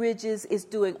building bridges, it's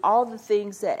doing all the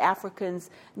things that Africans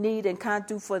need and can't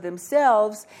do for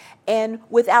themselves, and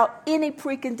without any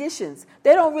preconditions.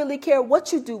 They don't really care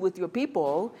what you do with your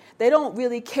people. They don't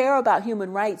really care about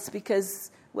human rights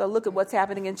because, well, look at what's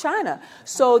happening in China.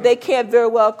 So they can't very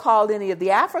well call any of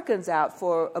the Africans out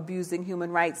for abusing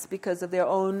human rights because of their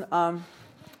own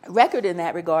record in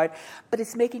that regard, but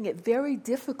it's making it very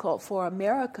difficult for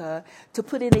America to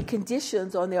put any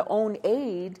conditions on their own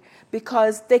aid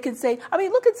because they can say,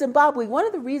 look at Zimbabwe. One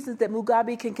of the reasons that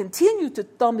Mugabe can continue to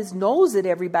thumb his nose at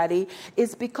everybody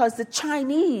is because the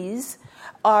Chinese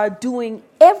are doing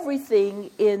everything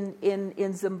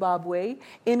in Zimbabwe,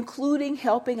 including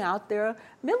helping out their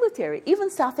military. Even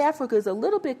South Africa is a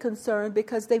little bit concerned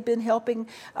because they've been helping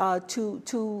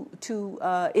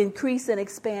to increase and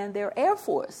expand their air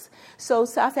force. So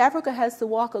South Africa has to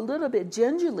walk a little bit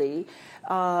gingerly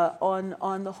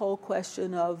on the whole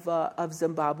question of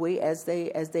Zimbabwe as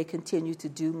they continue to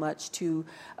do much to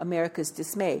America's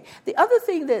dismay. The other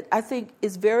thing that I think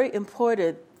is very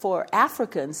important for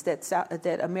Africans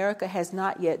that America has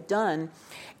not yet done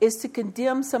is to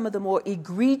condemn some of the more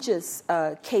egregious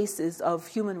cases of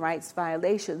human rights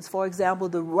violations. For example,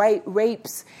 the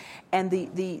rapes and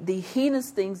the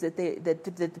heinous things that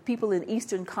the people in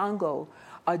Eastern Congo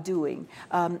are doing,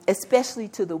 especially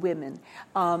to the women.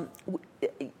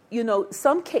 In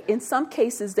some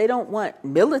cases, they don't want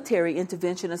military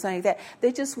intervention or something like that.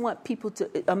 They just want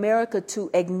America to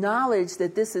acknowledge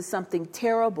that this is something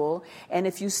terrible, and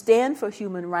if you stand for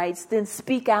human rights, then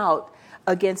speak out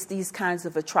against these kinds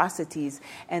of atrocities,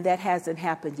 and that hasn't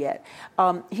happened yet.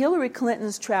 Hillary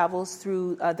Clinton's travels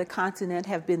through the continent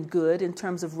have been good in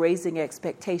terms of raising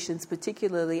expectations,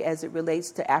 particularly as it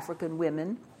relates to African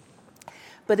women.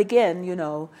 But again,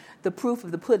 the proof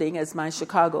of the pudding, as my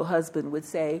Chicago husband would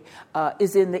say,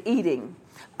 is in the eating.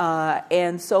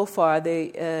 And so far,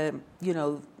 they're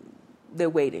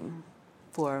waiting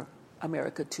for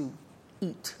America to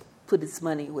eat, put its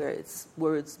money where its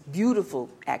beautiful,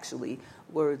 actually,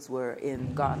 words were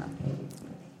in Ghana.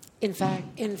 In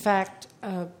fact,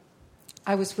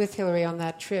 I was with Hillary on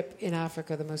that trip in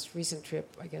Africa, the most recent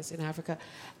trip, I guess, in Africa,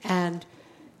 and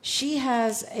she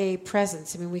has a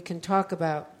presence. We can talk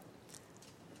about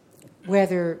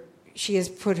whether she has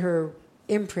put her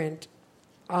imprint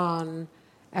on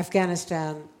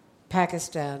Afghanistan,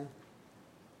 Pakistan,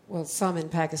 well, some in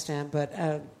Pakistan, but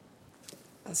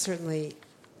certainly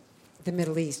the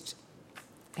Middle East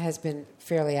has been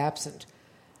fairly absent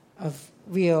of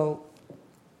real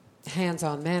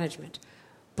hands-on management.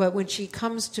 But when she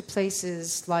comes to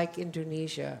places like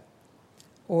Indonesia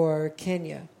or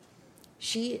Kenya,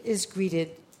 she is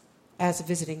greeted as a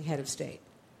visiting head of state.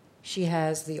 She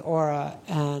has the aura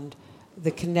and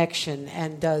the connection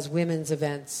and does women's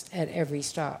events at every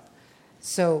stop.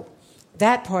 So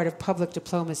that part of public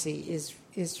diplomacy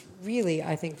is really,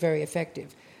 I think, very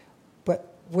effective.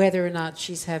 But whether or not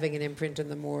she's having an imprint in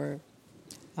the more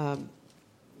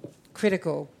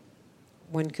critical,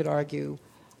 one could argue,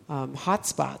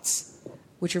 hotspots,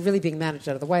 which are really being managed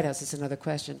out of the White House, is another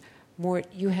question. Mort,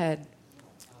 you had...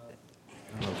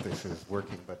 I don't know if this is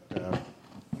working, but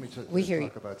let me just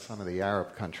talk about some of the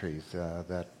Arab countries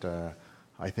that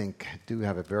I think do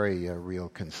have a very real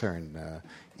concern.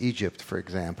 Egypt, for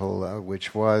example,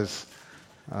 which was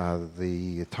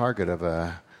the target of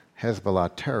a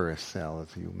Hezbollah terrorist cell,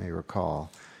 as you may recall,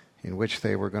 in which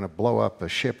they were going to blow up a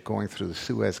ship going through the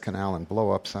Suez Canal and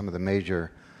blow up some of the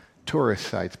major tourist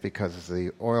sites because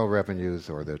the oil revenues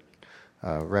or the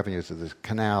revenues of the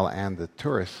canal and the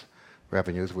tourist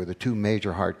revenues were the two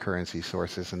major hard currency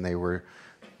sources, and they were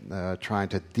trying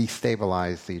to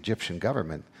destabilize the Egyptian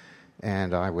government.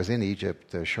 And I was in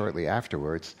Egypt shortly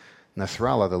afterwards.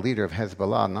 Nasrallah, the leader of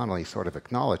Hezbollah, not only sort of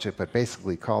acknowledged it, but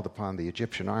basically called upon the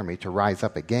Egyptian army to rise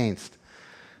up against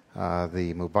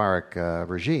the Mubarak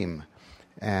regime.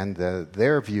 And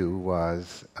their view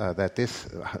was that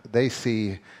they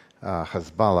see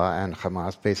Hezbollah and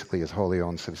Hamas basically as wholly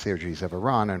owned subsidiaries of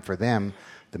Iran, and for them,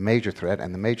 the major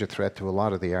threat to a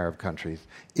lot of the Arab countries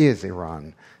is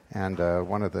Iran. And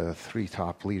one of the three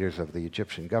top leaders of the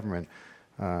Egyptian government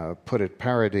put it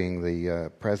parodying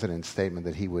the president's statement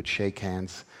that he would shake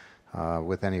hands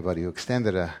with anybody who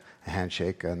extended a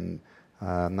handshake, and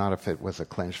not if it was a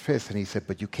clenched fist. And he said,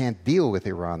 but you can't deal with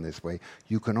Iran this way.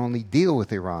 You can only deal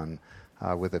with Iran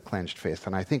with a clenched fist.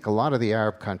 And I think a lot of the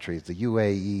Arab countries, the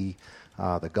UAE,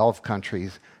 the Gulf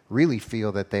countries, really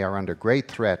feel that they are under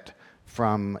great threat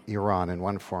from Iran in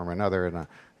one form or another. And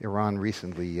Iran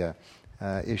recently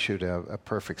issued a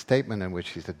perfect statement in which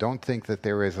he said, don't think that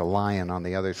there is a lion on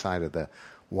the other side of the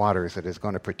waters that is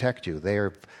going to protect you.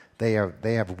 They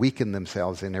have weakened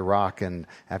themselves in Iraq and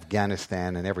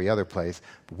Afghanistan and every other place.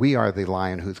 We are the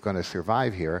lion who's going to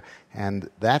survive here. And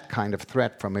that kind of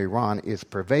threat from Iran is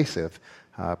pervasive,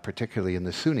 particularly in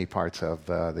the Sunni parts of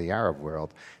the Arab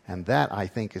world. And that, I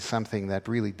think, is something that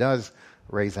really does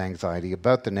raise anxiety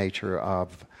about the nature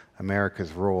of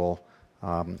America's role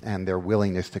and their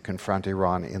willingness to confront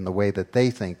Iran in the way that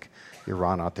they think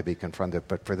Iran ought to be confronted.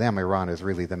 But for them, Iran is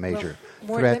really the major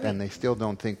threat, and they still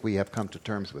don't think we have come to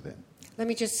terms with it. Let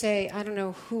me just say, I don't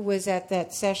know who was at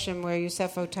that session where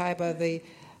Youssef Otaiba, the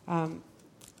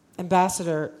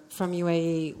ambassador from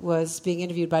UAE, was being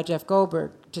interviewed by Jeff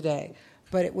Goldberg today,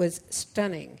 but it was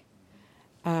stunning.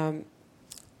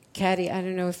 Caddy, I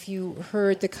don't know if you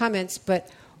heard the comments, but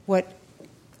what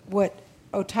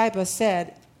Otaiba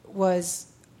said was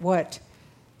what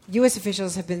U.S.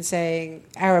 officials have been saying,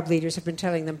 Arab leaders have been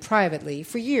telling them privately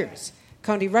for years.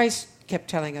 Condi Rice kept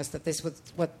telling us that this was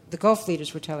what the Gulf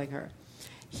leaders were telling her.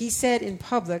 He said in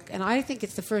public, and I think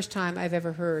it's the first time I've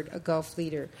ever heard a Gulf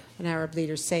leader, an Arab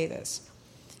leader, say this.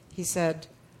 He said,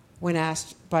 when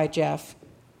asked by Jeff,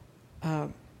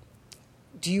 do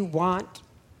you want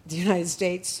the United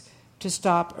States to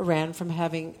stop Iran from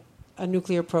having a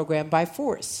nuclear program by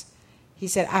force? He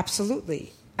said,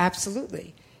 absolutely,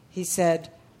 absolutely. He said,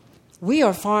 we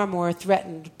are far more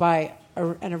threatened by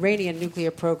an Iranian nuclear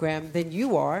program than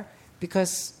you are,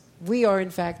 because we are,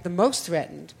 in fact, the most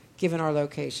threatened, given our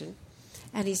location.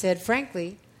 And he said,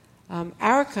 frankly,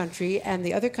 our country and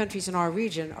the other countries in our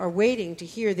region are waiting to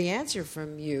hear the answer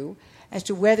from you as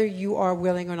to whether you are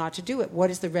willing or not to do it. What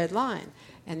is the red line?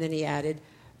 And then he added,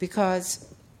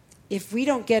 because if we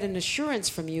don't get an assurance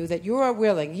from you that you are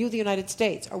willing, you, the United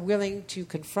States, are willing to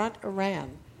confront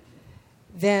Iran,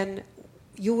 then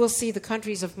you will see the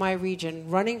countries of my region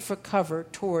running for cover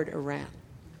toward Iran.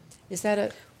 Is that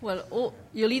a... Well,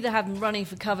 you'll either have them running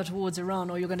for cover towards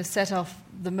Iran, or you're going to set off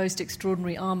the most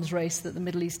extraordinary arms race that the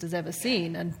Middle East has ever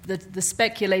seen. And the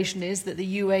speculation is that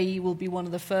the UAE will be one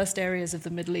of the first areas of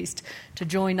the Middle East to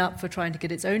join up for trying to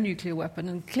get its own nuclear weapon.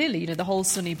 And clearly, the whole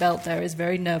Sunni belt there is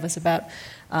very nervous about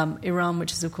Iran,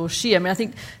 which is, of course, Shia. I mean, I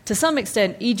think to some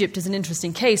extent Egypt is an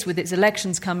interesting case with its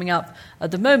elections coming up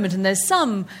at the moment. And there's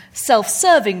some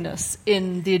self-servingness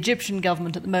in the Egyptian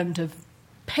government at the moment of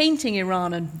painting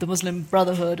Iran and the Muslim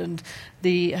Brotherhood and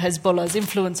the Hezbollah's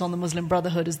influence on the Muslim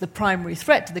Brotherhood as the primary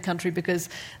threat to the country, because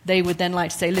they would then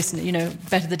like to say, listen,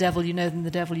 better the devil you know than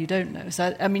the devil you don't know.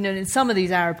 So, I mean, in some of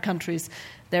these Arab countries,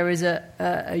 there is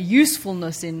a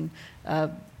usefulness in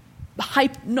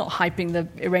not hyping the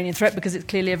Iranian threat, because it's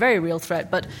clearly a very real threat,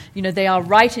 but they are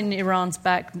right in Iran's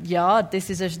backyard. This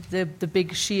is the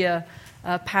big Shia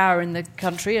power in the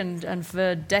country, and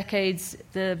for decades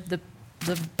the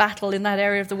battle in that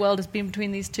area of the world has been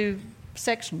between these two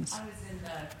sections. I was in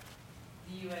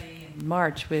the UAE in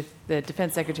March with the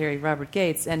Defense Secretary Robert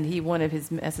Gates, and one of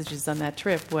his messages on that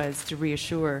trip was to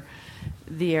reassure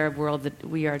the Arab world that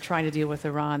we are trying to deal with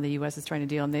Iran, the U.S. is trying to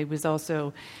deal, and there was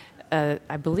also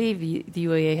I believe the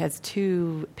UAE has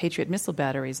 2 Patriot missile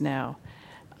batteries now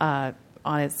on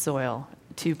its soil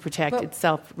to protect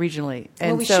itself regionally.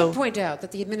 And we should point out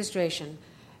that the administration,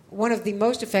 one of the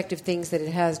most effective things that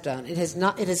it has done, it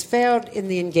has failed in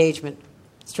the engagement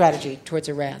strategy towards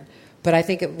Iran, but I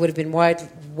think it would have been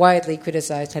widely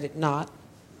criticized had it not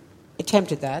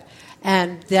attempted that.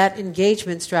 And that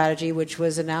engagement strategy, which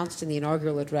was announced in the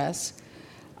inaugural address,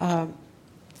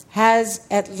 has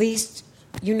at least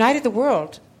united the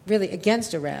world really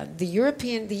against Iran. The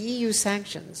EU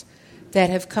sanctions that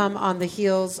have come on the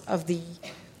heels of the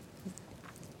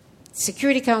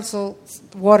Security Council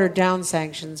watered down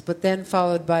sanctions, but then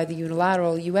followed by the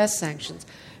unilateral U.S. sanctions,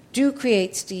 do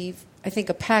create, Steve, I think,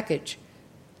 a package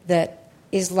that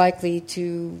is likely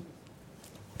to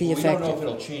be effective. We don't know if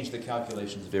it'll change the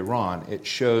calculations of Iran. It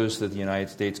shows that the United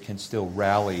States can still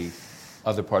rally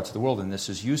other parts of the world, and this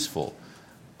is useful.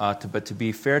 But to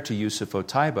be fair to Yusuf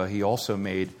Otaiba, he also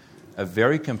made a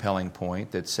very compelling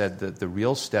point that said that the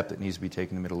real step that needs to be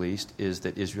taken in the Middle East is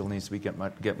that Israel needs to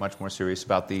get much more serious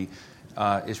about the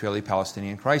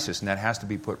Israeli-Palestinian crisis, and that has to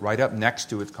be put right up next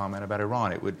to its comment about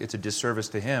Iran. It's a disservice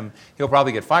to him. He'll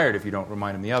probably get fired if you don't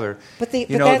remind him the other. But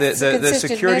the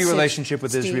security relationship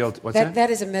with Steve, Israel. What's that? That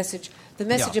is a message. The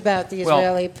message about the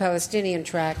Israeli-Palestinian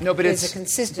track is a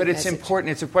consistent But it's message.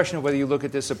 important. It's a question of whether you look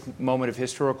at this a moment of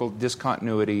historical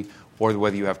discontinuity or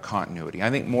whether you have continuity. I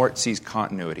think Mort sees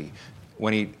continuity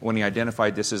when he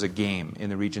identified this as a game in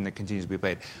the region that continues to be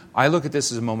played. I look at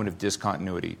this as a moment of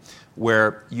discontinuity,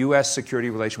 where U.S.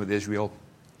 security relation with Israel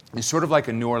is sort of like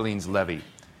a New Orleans levee.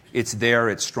 It's there,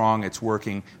 it's strong, it's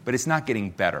working, but it's not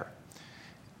getting better.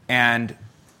 And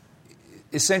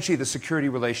essentially the security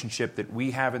relationship that we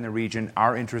have in the region,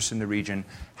 our interests in the region,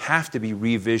 have to be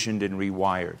revisioned and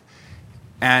rewired.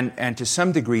 And to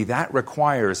some degree, that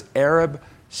requires Arab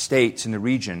states in the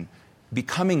region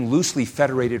becoming loosely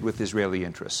federated with Israeli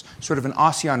interests, sort of an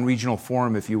ASEAN regional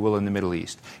forum, if you will, in the Middle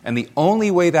East. And the only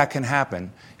way that can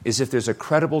happen is if there's a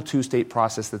credible two-state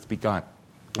process that's begun.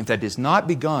 If that is not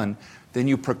begun, then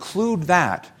you preclude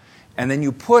that, and then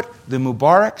you put the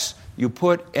Mubaraks, you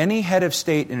put any head of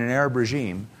state in an Arab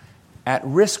regime at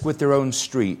risk with their own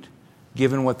street,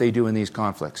 given what they do in these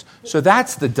conflicts. So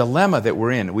that's the dilemma that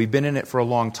we're in. We've been in it for a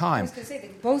long time. I was going to say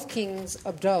that both kings,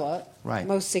 Abdullah, right,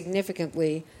 most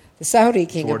significantly the Saudi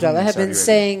king Jordan Abdullah, have Saudi been Arabia.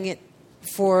 saying it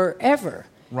forever.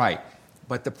 Right.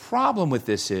 But the problem with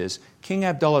this is King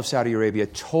Abdullah of Saudi Arabia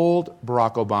told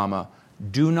Barack Obama,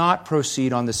 do not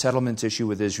proceed on the settlements issue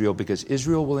with Israel because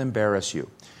Israel will embarrass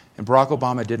you. And Barack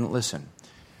Obama didn't listen.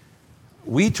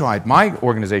 My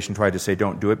organization tried to say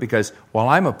don't do it because while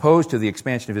I'm opposed to the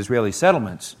expansion of Israeli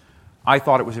settlements, I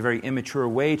thought it was a very immature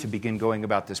way to begin going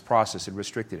about this process and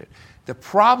restricted it. The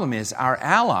problem is our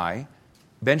ally,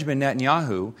 Benjamin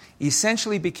Netanyahu,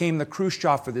 essentially became the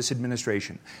Khrushchev for this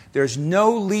administration. There's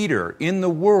no leader in the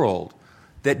world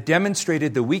that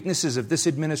demonstrated the weaknesses of this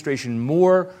administration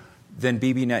more than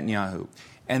Bibi Netanyahu.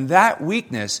 And that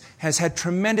weakness has had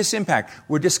tremendous impact.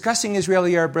 We're discussing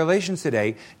Israeli-Arab relations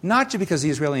today, not just because of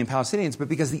the Israeli and Palestinians, but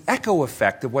because the echo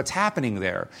effect of what's happening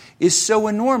there is so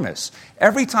enormous.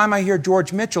 Every time I hear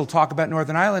George Mitchell talk about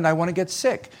Northern Ireland, I want to get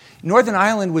sick. Northern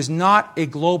Ireland was not a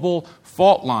global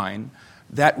fault line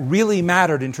that really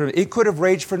mattered in terms. It could have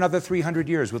raged for another 300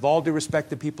 years, with all due respect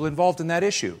to people involved in that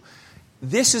issue.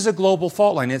 This is a global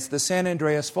fault line. It's the San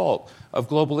Andreas fault of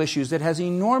global issues that has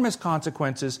enormous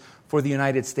consequences for the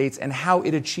United States and how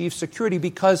it achieves security,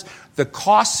 because the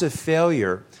costs of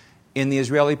failure in the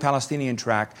Israeli-Palestinian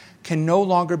track can no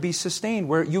longer be sustained,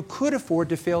 where you could afford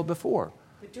to fail before.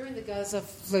 But during the Gaza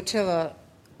flotilla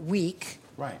week,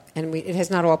 right, and it has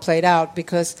not all played out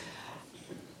because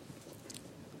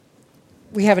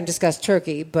we haven't discussed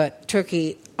Turkey, but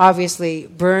Turkey obviously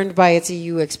burned by its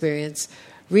EU experience,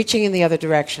 reaching in the other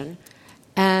direction.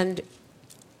 And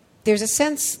there's a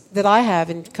sense that I have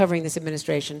in covering this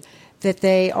administration that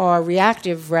they are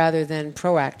reactive rather than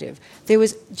proactive. There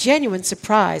was genuine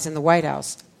surprise in the White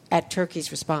House at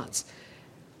Turkey's response.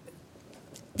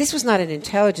 This was not an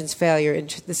intelligence failure in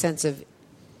the sense of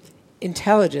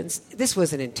intelligence. This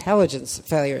was an intelligence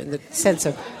failure in the sense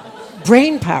of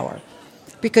brain power,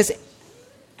 because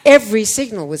every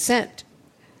signal was sent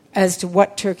as to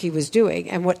what Turkey was doing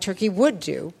and what Turkey would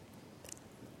do.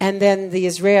 And then the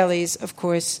Israelis, of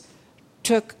course,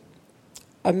 took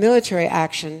a military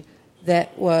action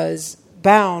that was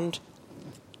bound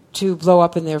to blow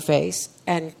up in their face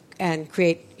and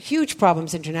create huge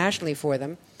problems internationally for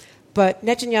them. But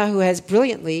Netanyahu has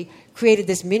brilliantly created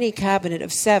this mini cabinet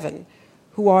of 7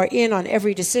 who are in on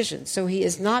every decision. So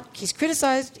he's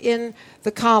criticized in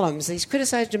the columns, he's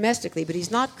criticized domestically, but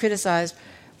he's not criticized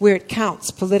where it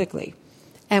counts politically.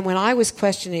 And when I was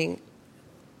questioning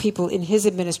people in his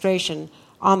administration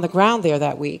on the ground there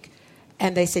that week,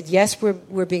 and they said, yes,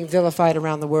 we're being vilified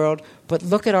around the world, but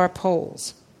look at our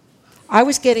polls. I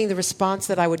was getting the response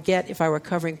that I would get if I were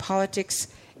covering politics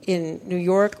in New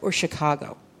York or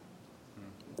Chicago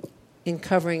in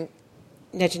covering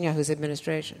Netanyahu's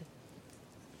administration.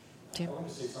 Tim? I want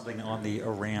to say something on the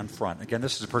Iran front. Again,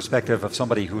 this is a perspective of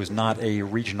somebody who is not a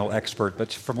regional expert,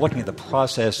 but from looking at the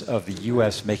process of the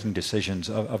U.S. making decisions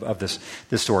of this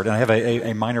sort. And I have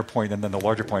a minor point and then the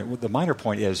larger point. The minor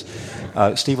point is,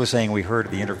 Steve was saying, we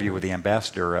heard the interview with the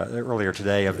ambassador earlier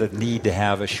today, of the need to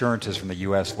have assurances from the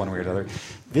U.S. one way or another.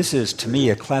 This is, to me,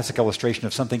 a classic illustration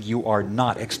of something you are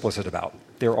not explicit about.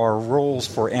 There are rules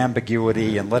for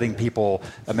ambiguity and letting people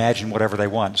imagine whatever they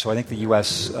want. So I think the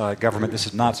U.S. Government, this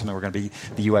is not something the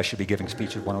U.S. should be giving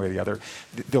speeches one way or the other.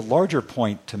 The larger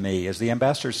point to me is the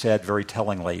ambassador said very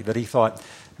tellingly that he thought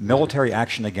military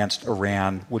action against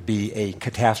Iran would be a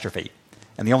catastrophe.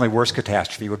 And the only worst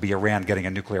catastrophe would be Iran getting a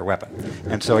nuclear weapon.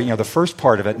 And so, the first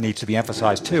part of it needs to be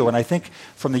emphasized too. And I think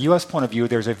from the U.S. point of view,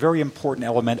 there's a very important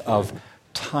element of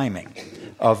timing,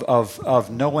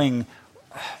 of knowing,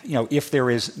 if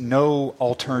there is no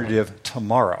alternative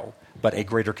tomorrow but a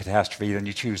greater catastrophe, then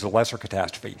you choose the lesser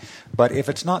catastrophe. But if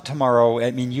it's not tomorrow,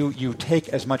 you take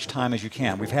as much time as you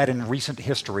can. We've had in recent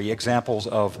history examples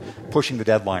of pushing the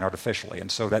deadline artificially,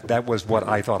 and so that was what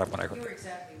I thought of when I heard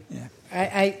that. Yeah.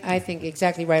 I think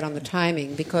exactly right on the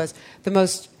timing, because the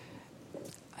most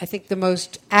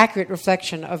accurate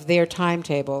reflection of their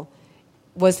timetable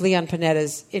was Leon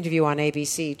Panetta's interview on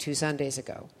ABC 2 Sundays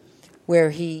ago, where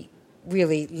he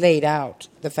really laid out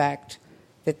the fact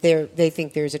that they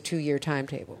think there's a 2-year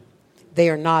timetable. They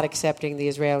are not accepting the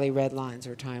Israeli red lines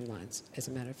or timelines, as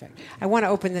a matter of fact. I want to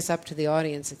open this up to the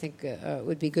audience. I think it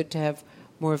would be good to have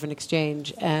more of an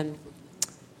exchange. And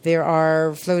there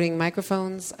are floating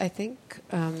microphones, I think.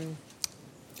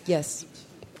 Yes.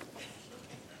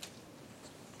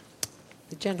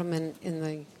 The gentleman in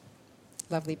the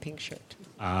lovely pink shirt.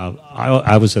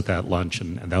 I was at that lunch,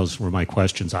 and those were my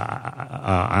questions.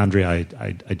 Andre,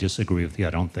 I disagree with you.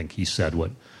 I don't think he said what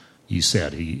you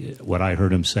said. What I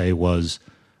heard him say was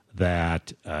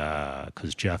that,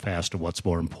 because Jeff asked him what's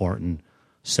more important,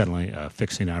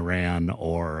 fixing Iran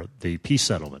or the peace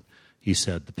settlement. He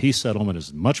said the peace settlement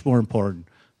is much more important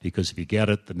because if you get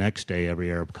it, the next day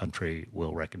every Arab country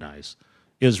will recognize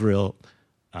Israel.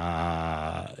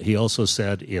 He also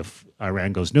said if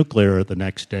Iran goes nuclear, the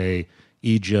next day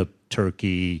Egypt,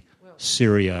 Turkey,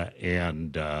 Syria,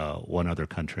 and one other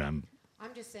country. I'm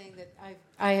just saying that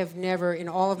I have never, in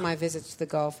all of my visits to the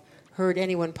Gulf, heard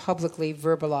anyone publicly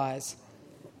verbalize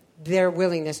their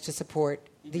willingness to support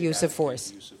the use of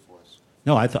force.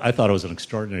 No, I thought it was an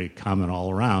extraordinary comment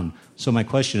all around. So my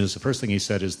question is, the first thing he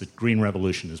said is the Green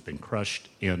Revolution has been crushed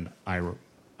in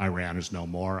Iran is no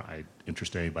more. I'm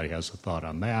interested if anybody has a thought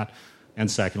on that. And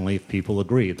secondly, if people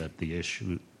agree that the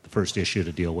first issue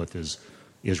to deal with is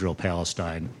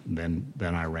Israel-Palestine, then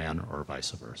Iran, or vice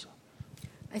versa.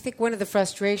 I think one of the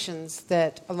frustrations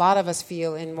that a lot of us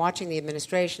feel in watching the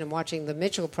administration and watching the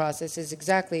Mitchell process is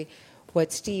exactly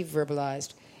what Steve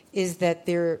verbalized, is that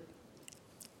to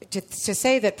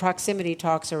say that proximity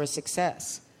talks are a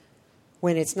success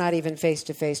when it's not even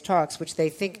face-to-face talks, which they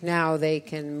think now they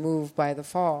can move by the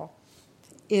fall,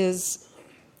 is,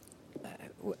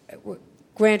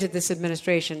 granted this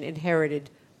administration inherited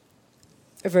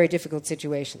a very difficult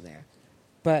situation there.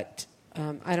 But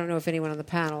I don't know if anyone on the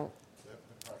panel...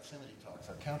 The proximity talks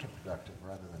are counterproductive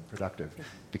rather than productive.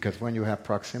 Because when you have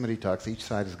proximity talks, each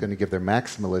side is going to give their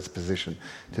maximalist position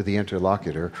to the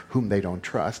interlocutor, whom they don't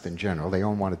trust in general. They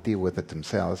don't want to deal with it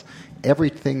themselves.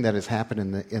 Everything that has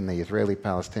happened in the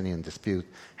Israeli-Palestinian dispute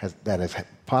that is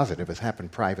positive has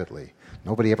happened privately.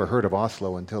 Nobody ever heard of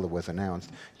Oslo until it was announced.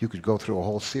 You could go through a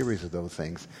whole series of those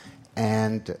things.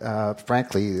 And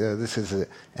frankly, this is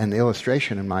an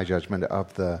illustration, in my judgment,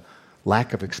 of the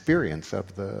lack of experience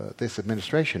of this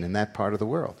administration in that part of the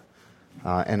world.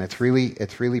 And it's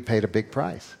really paid a big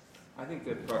price. I think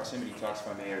the proximity talks, if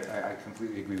I may, I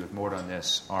completely agree with Mort on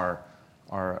this, are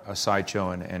a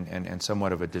sideshow and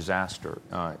somewhat of a disaster.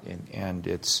 And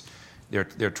it's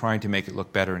they're trying to make it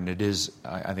look better, and it is,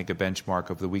 I think, a benchmark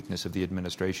of the weakness of the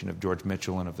administration of George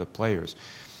Mitchell and of the players.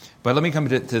 But let me come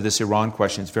to this Iran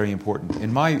question. It's very important.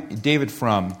 David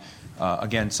Frum,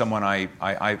 again, someone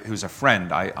who's a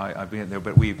friend. I've been there,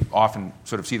 but we often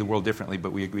sort of see the world differently,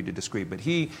 but we agree to disagree. But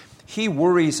he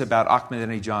worries about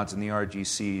Ahmadinejad's and the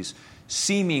RGC's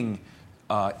seeming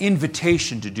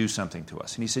invitation to do something to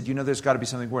us. And he said, there's got to be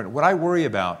something more. What I worry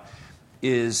about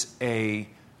is a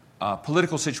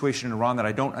political situation in Iran that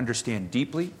I don't understand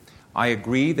deeply. I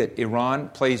agree that Iran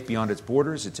plays beyond its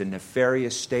borders. It's a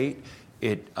nefarious state.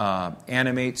 It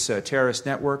animates terrorist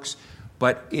networks.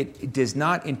 But it does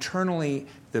not internally,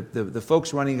 the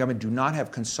folks running the government do not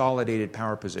have consolidated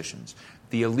power positions.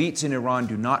 The elites in Iran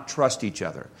do not trust each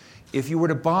other. If you were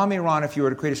to bomb Iran, if you were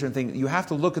to create a certain thing, you have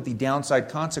to look at the downside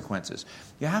consequences.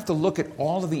 You have to look at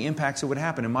all of the impacts that would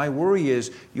happen. And my worry is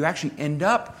you actually end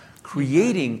up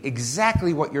creating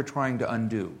exactly what you're trying to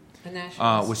undo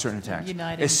with certain attacks.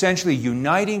 Essentially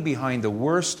uniting behind the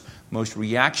worst, most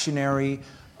reactionary,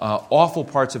 awful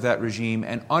parts of that regime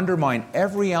and undermine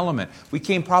every element. We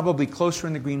came probably closer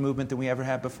in the Green Movement than we ever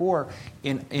had before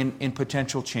in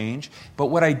potential change. But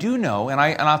what I do know, and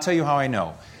I'll tell you how I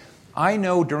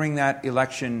know during that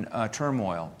election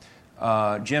turmoil,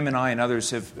 Jim and I and others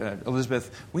have,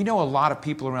 Elizabeth, we know a lot of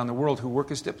people around the world who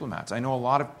work as diplomats. I know a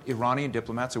lot of Iranian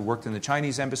diplomats who worked in the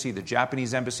Chinese embassy, the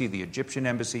Japanese embassy, the Egyptian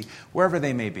embassy, wherever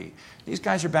they may be. These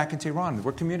guys are back in Tehran.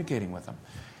 We're communicating with them.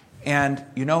 And,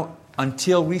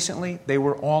 until recently, they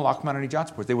were all Ahmadinejad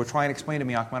supporters. They were trying to explain to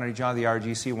me, Ahmadinejad, the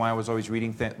RGC, why I was always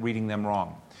reading them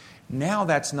wrong. Now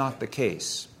that's not the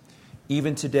case.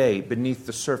 Even today, beneath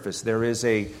the surface, there is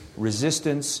a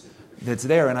resistance that's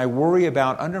there, and I worry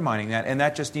about undermining that, and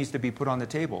that just needs to be put on the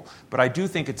table. But I do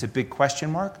think it's a big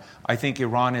question mark. I think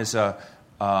Iran is a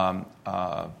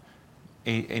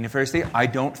nefarious state. I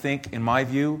don't think, in my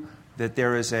view, that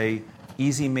there is a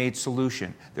easy-made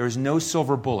solution. There is no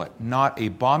silver bullet, not a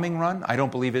bombing run. I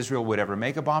don't believe Israel would ever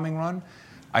make a bombing run.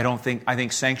 I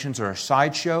think sanctions are a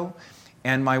sideshow.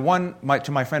 And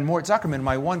to my friend Mort Zuckerman,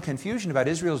 my one confusion about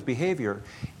Israel's behavior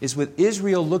is with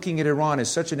Israel looking at Iran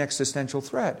as such an existential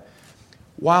threat.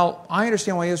 While I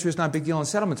understand why Israel is not a big deal in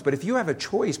settlements, but if you have a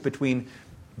choice between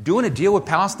doing a deal with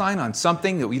Palestine on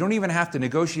something that we don't even have to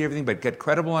negotiate everything but get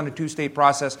credible on a two-state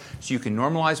process so you can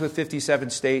normalize with 57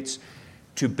 states,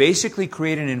 to basically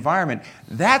create an environment,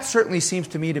 that certainly seems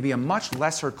to me to be a much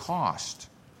lesser cost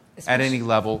at any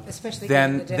level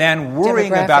than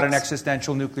worrying about an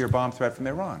existential nuclear bomb threat from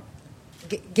Iran.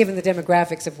 Given the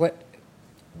demographics of what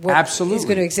Absolutely. is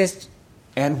going to exist.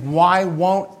 And why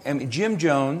won't... Jim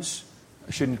Jones,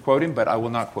 I shouldn't quote him, but I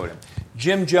will not quote him.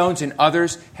 Jim Jones and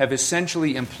others have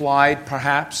essentially implied,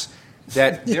 perhaps,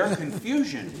 that their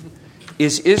confusion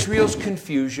is Israel's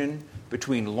confusion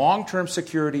between long-term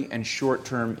security and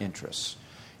short-term interests.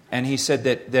 And he said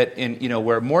that in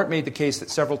where Mort made the case that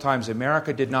several times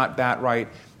America did not bat right,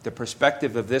 the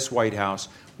perspective of this White House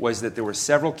was that there were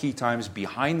several key times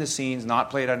behind the scenes, not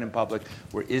played out in public,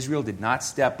 where Israel did not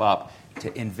step up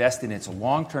to invest in its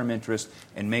long-term interest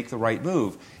and make the right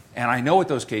move. And I know what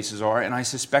those cases are, and I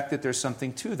suspect that there's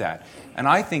something to that. And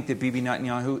I think that Bibi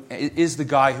Netanyahu is the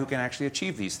guy who can actually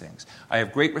achieve these things. I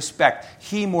have great respect.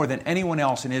 He, more than anyone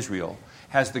else in Israel,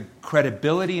 has the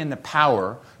credibility and the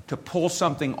power to pull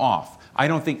something off. I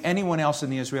don't think anyone else in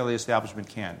the Israeli establishment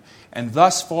can. And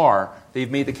thus far, they've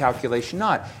made the calculation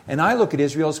not. And I look at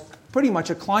Israel as pretty much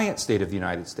a client state of the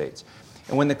United States.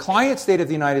 And when the client state of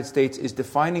the United States is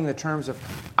defining the terms of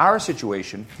our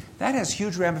situation, that has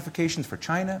huge ramifications for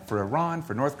China, for Iran,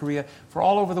 for North Korea, for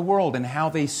all over the world, and how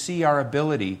they see our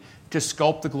ability to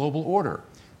sculpt the global order.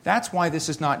 That's why this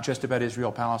is not just about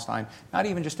Israel-Palestine, not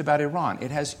even just about Iran.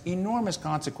 It has enormous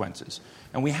consequences,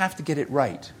 and we have to get it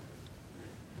right.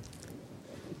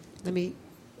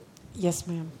 Yes,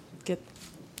 ma'am. Get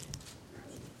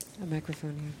a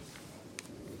microphone here.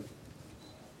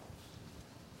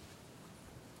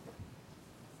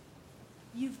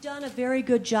 You've done a very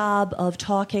good job of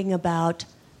talking about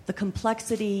the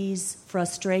complexities,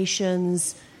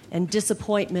 frustrations, and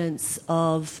disappointments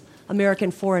of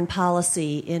American foreign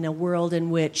policy in a world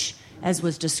in which, as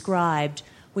was described,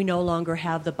 we no longer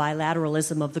have the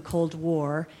bilateralism of the Cold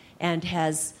War, and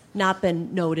has not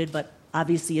been noted, but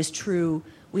obviously is true,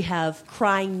 we have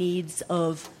crying needs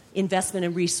of investment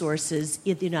and resources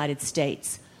in the United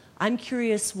States. I'm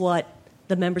curious what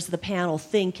the members of the panel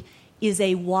think is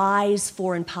a wise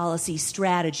foreign policy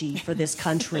strategy for this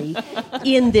country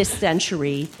in this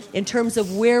century in terms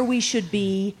of where we should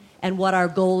be and what our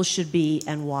goals should be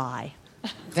and why.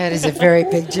 That is a very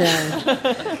big job.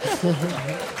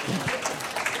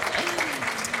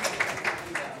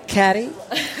 Caddy?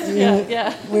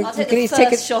 Yeah. I'll take the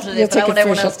first shot at it, but I want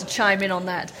everyone else to chime in on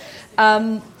that.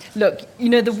 Look,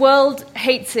 the world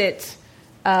hates it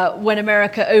when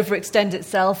America overextends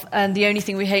itself, and the only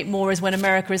thing we hate more is when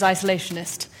America is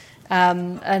isolationist.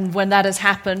 And when that has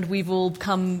happened, we've all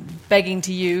come begging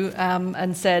to you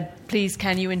and said, please,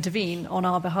 can you intervene on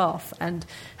our behalf and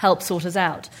help sort us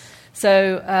out?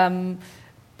 So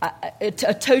a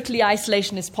totally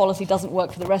isolationist policy doesn't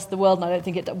work for the rest of the world, and I don't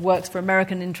think it works for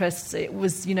American interests. It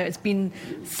was, it's been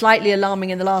slightly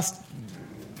alarming in the last.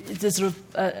 There's sort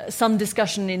of some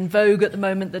discussion in vogue at the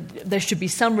moment that there should be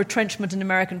some retrenchment in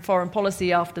American foreign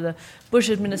policy after the Bush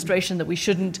administration, that we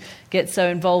shouldn't get so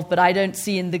involved. But I don't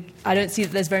see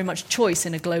that there's very much choice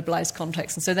in a globalized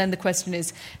context. And so then the question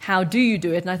is, how do you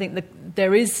do it? And I think that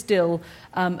there is still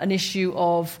an issue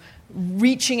of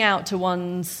reaching out to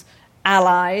one's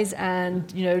allies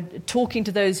and talking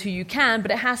to those who you can, but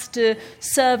it has to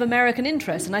serve American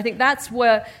interests. And I think that's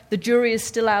where the jury is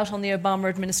still out on the Obama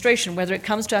administration, whether it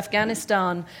comes to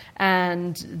Afghanistan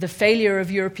and the failure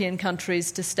of European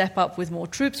countries to step up with more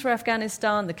troops for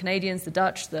Afghanistan, the Canadians, the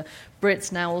Dutch, the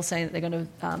Brits now all saying that they're going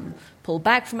to pull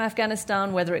back from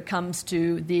Afghanistan, whether it comes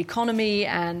to the economy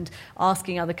and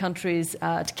asking other countries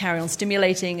to carry on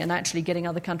stimulating and actually getting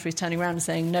other countries turning around and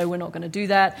saying, no, we're not going to do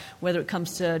that, whether it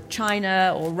comes to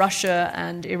China or Russia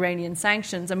and Iranian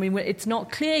sanctions. I mean, it's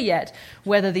not clear yet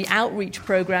whether the outreach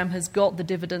program has got the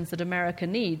dividends that America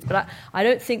needs. But I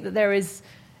don't think that there is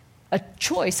a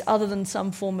choice other than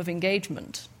some form of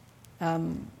engagement.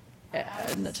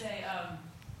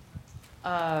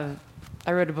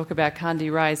 I wrote a book about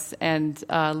Condi Rice and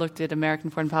looked at American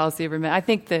foreign policy over I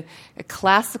think the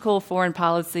classical foreign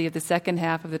policy of the second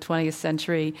half of the 20th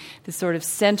century, the sort of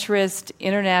centrist,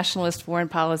 internationalist foreign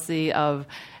policy of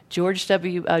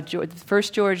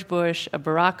first George Bush,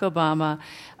 Barack Obama,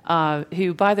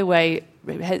 who, by the way,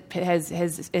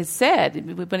 has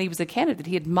said when he was a candidate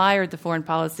he admired the foreign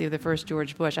policy of the first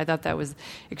George Bush. I thought that was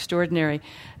extraordinary.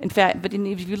 In fact, but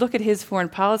if you look at his foreign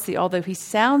policy, although he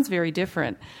sounds very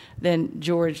different than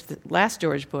the last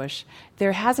George Bush,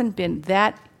 there hasn't been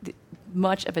that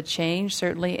much of a change,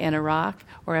 certainly in Iraq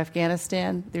or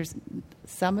Afghanistan. There's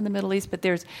some in the Middle East, but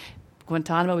there's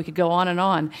Guantanamo. We could go on and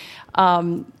on.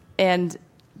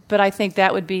 But I think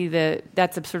that would be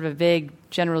that's a sort of a vague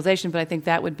generalization, but I think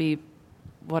that would be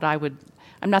what I'm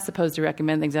not supposed to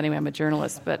recommend things anyway. I'm a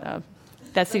journalist, but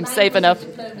that seems safe enough.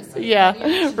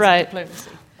 Yeah, right. I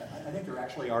think there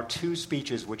actually are two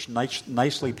speeches which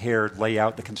nicely paired lay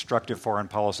out the constructive foreign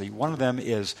policy. One of them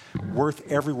is worth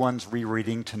everyone's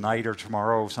rereading tonight or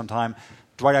tomorrow sometime.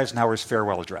 Dwight Eisenhower's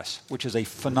farewell address, which is a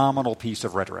phenomenal piece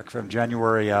of rhetoric from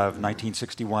January of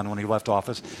 1961 when he left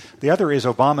office. The other is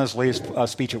Obama's latest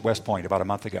speech at West Point about a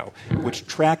month ago, which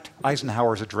tracked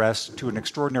Eisenhower's address to an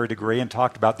extraordinary degree and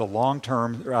talked about the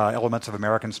long-term elements of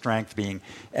American strength being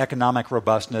economic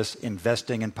robustness,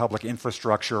 investing in public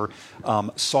infrastructure,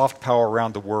 soft power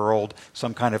around the world,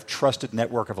 some kind of trusted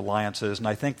network of alliances. And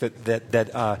I think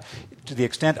that to the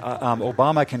extent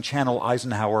Obama can channel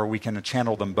Eisenhower, we can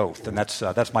channel them both, and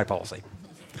that's my policy.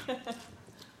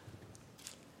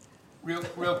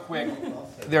 Real quick,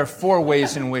 there are four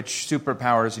ways in which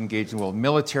superpowers engage in the world.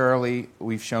 Militarily,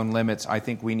 we've shown limits. I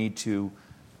think we need to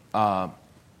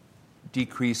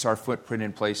decrease our footprint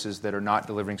in places that are not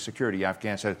delivering security.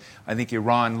 Afghanistan, I think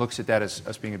Iran looks at that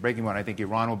as being a breaking point. I think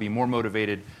Iran will be more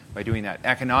motivated by doing that.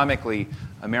 Economically,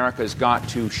 America's got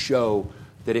to show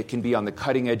that it can be on the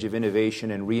cutting edge of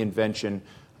innovation and reinvention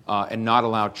and not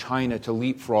allow China to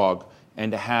leapfrog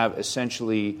and to have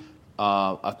essentially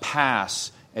a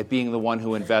pass at being the one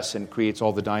who invests and creates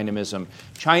all the dynamism.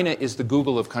 China is the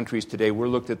Google of countries today. We're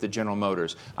looked at the General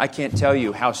Motors. I can't tell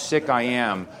you how sick I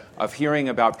am of hearing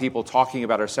about people talking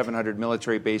about our 700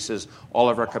 military bases, all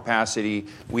of our capacity.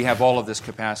 We have all of this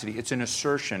capacity. It's an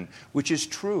assertion, which is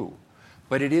true.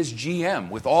 But it is GM.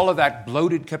 With all of that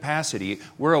bloated capacity,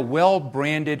 we're a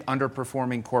well-branded,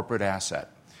 underperforming corporate asset.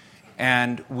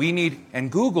 And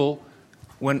Google,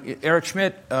 when Eric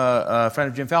Schmidt, a friend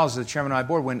of Jim Fowler's, the chairman of my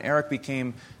board, when Eric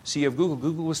became CEO of Google,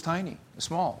 Google was tiny,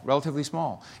 small, relatively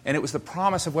small. And it was the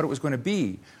promise of what it was going to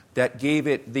be that gave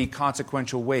it the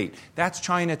consequential weight. That's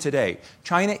China today.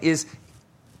 China is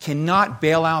cannot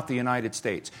bail out the United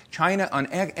States. China, on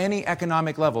any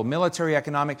economic level, military,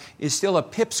 economic, is still a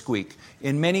pipsqueak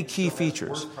in many key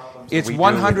features. It's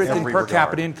 100th in per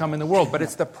capita income in the world, but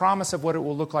it's the promise of what it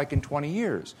will look like in 20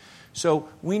 years. So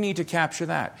we need to capture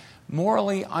that.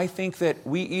 Morally, I think that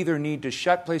we either need to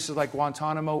shut places like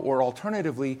Guantanamo, or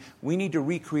alternatively, we need to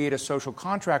recreate a social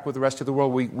contract with the rest of the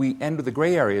world. We end with the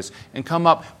gray areas and come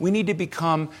up. We need to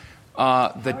become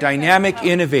the dynamic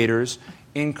innovators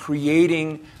in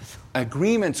creating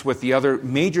agreements with the other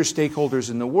major stakeholders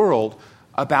in the world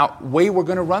about the way we're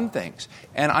going to run things.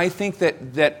 And I think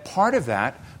that part of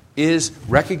that is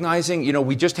recognizing,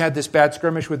 we just had this bad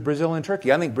skirmish with Brazil and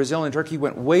Turkey. I think Brazil and Turkey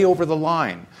went way over the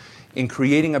line in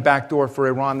creating a backdoor for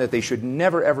Iran that they should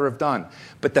never, ever have done.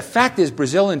 But the fact is,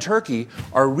 Brazil and Turkey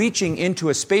are reaching into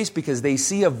a space because they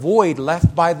see a void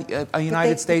left by the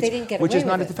United States, which is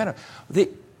not a defender.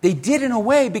 They did in a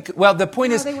way. The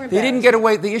point is, they didn't get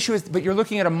away. The issue is, but you're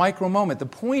looking at a micro moment. The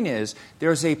point is,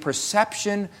 there's a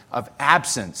perception of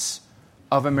absence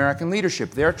of American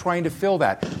leadership. They're trying to fill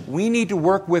that. We need to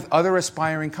work with other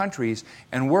aspiring countries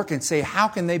and work and say, how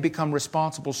can they become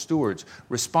responsible stewards,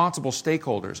 responsible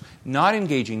stakeholders? Not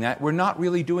engaging that. We're not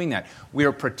really doing that. We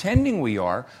are pretending we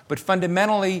are, but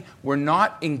fundamentally, we're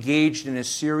not engaged in a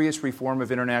serious reform of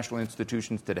international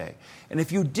institutions today. And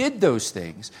if you did those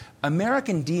things,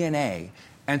 American DNA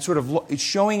and sort of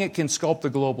showing it can sculpt the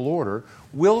global order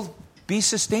will be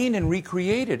sustained and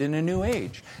recreated in a new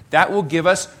age. That will give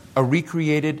us a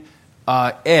recreated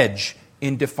edge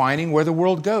in defining where the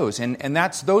world goes. And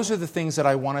those are the things that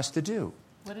I want us to do.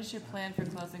 What is your plan for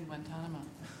closing Guantanamo?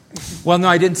 Well, no,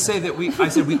 I didn't say that. I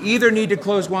said we either need to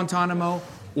close Guantanamo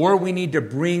or we need to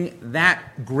bring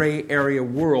that gray area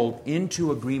world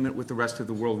into agreement with the rest of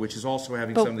the world, which is also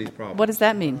having some of these problems. What does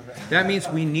that mean? That means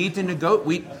we need to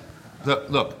negotiate.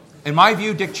 Look, in my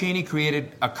view, Dick Cheney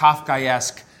created a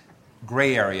Kafkaesque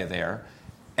gray area there.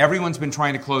 Everyone's been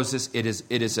trying to close this. It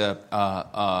is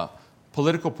a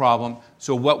political problem.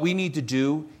 So what we need to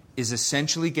do is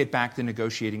essentially get back to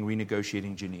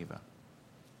renegotiating Geneva,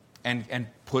 and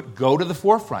go to the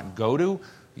forefront. Go to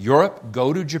Europe.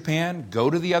 Go to Japan.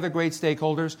 Go to the other great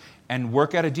stakeholders and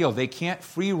work out a deal. They can't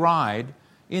free ride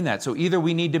in that. So either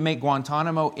we need to make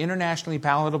Guantanamo internationally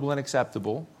palatable and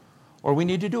acceptable, or we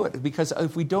need to do it. Because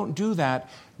if we don't do that,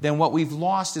 then what we've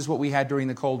lost is what we had during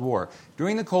the Cold War.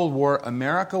 During the Cold War,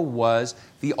 America was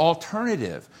the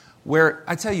alternative, where,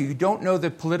 I tell you, you don't know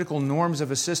the political norms of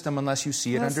a system unless you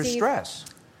see it under stress.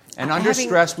 And under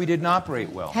stress, we didn't operate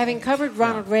well. Having covered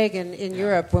Ronald Reagan in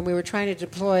Europe when we were trying to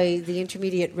deploy the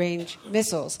intermediate-range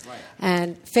missiles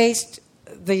and faced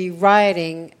the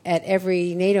rioting at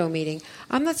every NATO meeting,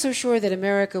 I'm not so sure that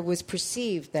America was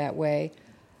perceived that way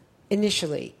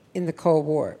initially in the Cold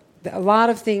War. A lot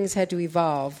of things had to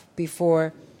evolve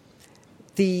before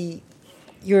the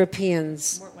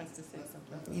Europeans... Mort wants to say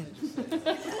something. Yeah.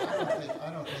 I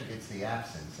don't think it's the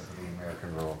absence of the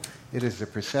American role. It is the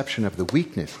perception of the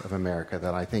weakness of America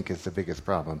that I think is the biggest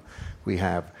problem. We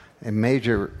have a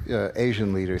major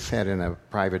Asian leader said in a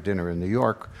private dinner in New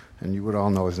York, and you would all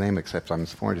know his name except I'm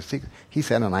sworn to secret, he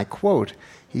said, and I quote,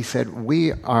 he said,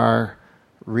 "We are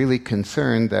really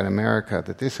concerned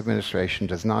that this administration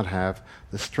does not have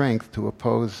the strength to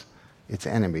oppose its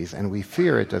enemies, and we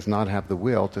fear it does not have the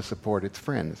will to support its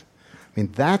friends." I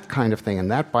mean, that kind of thing, and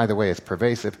that, by the way, is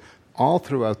pervasive all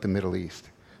throughout the Middle East.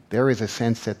 There is a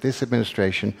sense that this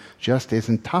administration just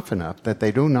isn't tough enough, that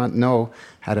they do not know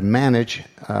how to manage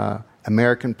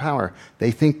American power.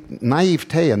 They think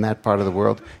naivete in that part of the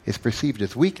world is perceived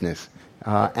as weakness.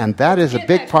 And that is a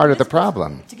big part of the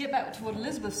problem. To get back to what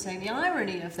Elizabeth's saying, the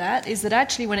irony of that is that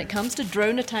actually when it comes to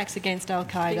drone attacks against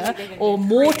Al-Qaeda or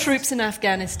more troops in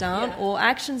Afghanistan or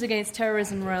actions against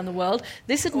terrorism around the world,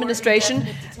 this administration,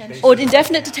 or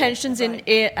indefinite detentions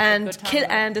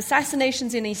and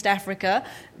assassinations in East Africa,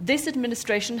 this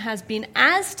administration has been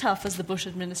as tough as the Bush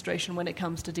administration when it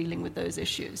comes to dealing with those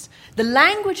issues. The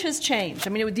language has changed.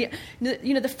 I mean,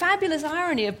 the fabulous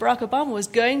irony of Barack Obama was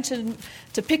going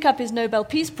to pick up his Nobel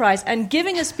Peace Prize and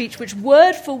giving a speech which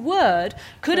word for word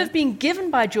could have been given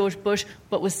by George Bush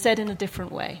but was said in a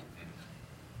different way.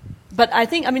 But I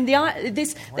think,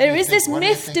 there is this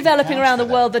myth developing around the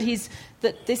world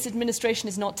that this administration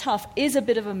is not tough is a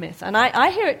bit of a myth. And I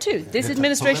hear it too. This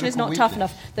administration is not tough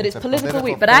enough, that it's political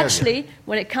weak. But actually,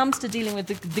 when it comes to dealing with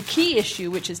the key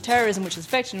issue, which is terrorism, which is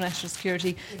affecting national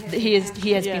security, he has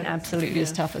been absolutely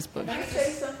as tough as Bush. Can I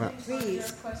say something,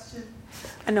 please?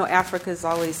 I know Africa is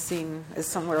always seen as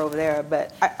somewhere over there,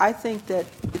 but I think that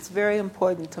it's very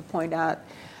important to point out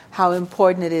how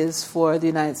important it is for the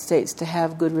United States to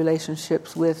have good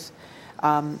relationships with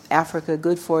Africa,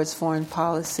 good for its foreign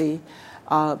policy.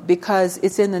 because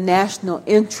it's in the national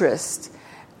interest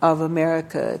of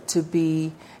America to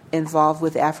be involved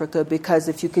with Africa, because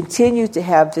if you continue to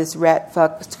have this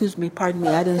pardon me,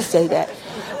 I didn't say that.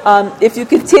 If you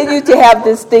continue to have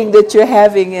this thing that you're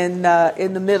having in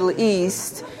the Middle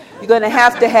East, you're going to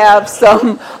have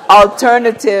some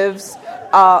alternatives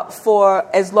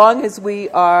for as long as we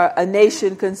are a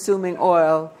nation consuming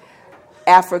oil.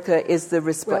 Africa is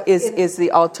the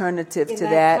alternative to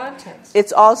that. Context.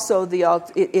 It's also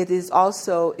it is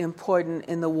also important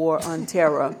in the war on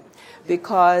terror,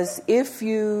 because if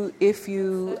you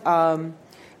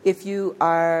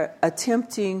are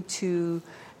attempting to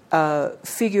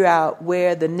figure out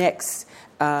where the next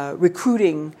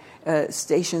recruiting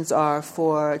stations are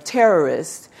for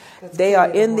terrorists, they are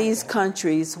in these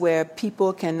countries where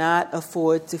people cannot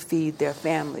afford to feed their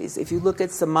families. If you look at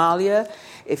Somalia,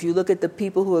 if you look at the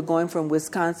people who are going from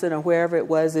Wisconsin or wherever it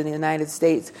was in the United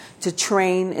States to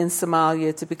train in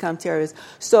Somalia to become terrorists.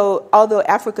 So although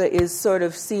Africa is sort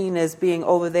of seen as being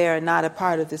over there and not a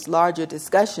part of this larger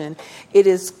discussion, it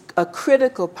is a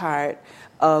critical part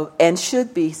of, and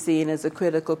should be seen as a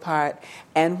critical part,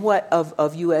 and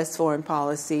of U.S. foreign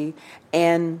policy.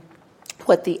 And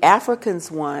what the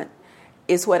Africans want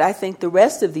is what I think the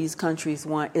rest of these countries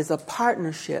want, is a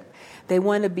partnership. They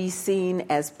want to be seen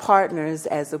as partners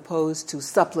as opposed to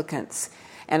supplicants.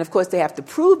 And of course they have to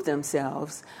prove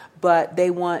themselves, but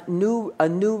they want a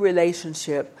new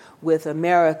relationship with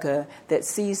America that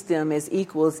sees them as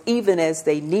equals, even as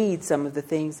they need some of the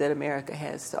things that America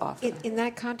has to offer. In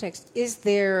that context, is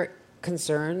there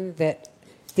concern that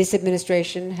this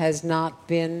administration has not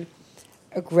been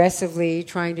aggressively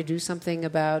trying to do something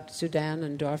about Sudan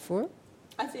and Darfur?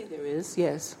 I think there is,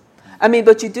 yes. I mean,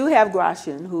 but you do have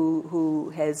Gratian,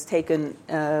 who has taken,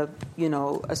 a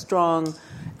strong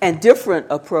and different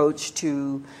approach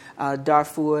to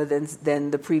Darfur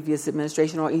than the previous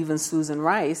administration, or even Susan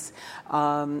Rice,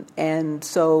 and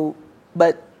so,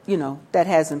 but that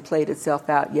hasn't played itself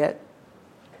out yet.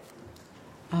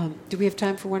 Do we have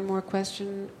time for one more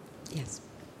question? Yes.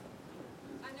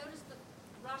 I noticed that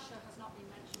Russia has not been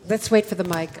mentioned. Let's wait for the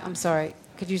mic. I'm sorry.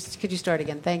 Could you start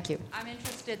again? Thank you. I'm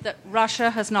interested that Russia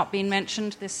has not been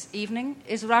mentioned this evening.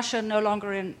 Is Russia no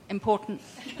longer an important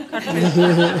country?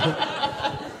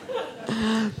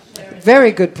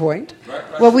 Very good point.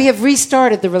 Well, we have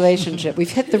restarted the relationship.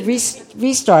 We've hit the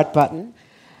restart button,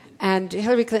 and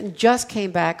Hillary Clinton just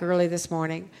came back early this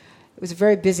morning. It was a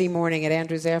very busy morning at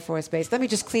Andrews Air Force Base. Let me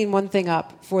just clean one thing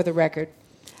up for the record.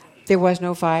 There was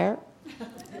no fire.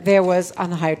 There was a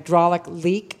hydraulic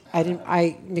leak.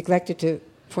 I neglected to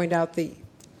point out the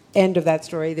end of that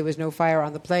story. There was no fire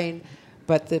on the plane,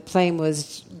 but the plane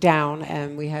was down,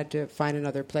 and we had to find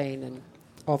another plane and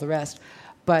all the rest.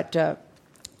 But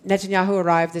Netanyahu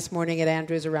arrived this morning at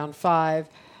Andrews around 5.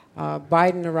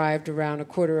 Biden arrived around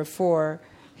 3:45.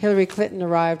 Hillary Clinton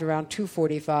arrived around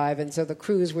 2:45, and so the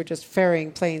crews were just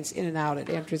ferrying planes in and out at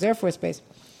Andrews Air Force Base.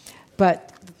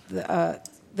 But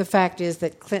the fact is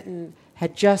that Clinton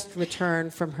had just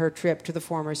returned from her trip to the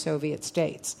former Soviet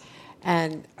states,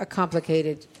 and a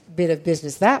complicated bit of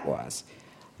business that was,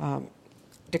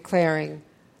 declaring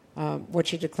what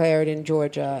she declared in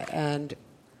Georgia, and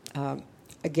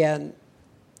again,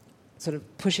 sort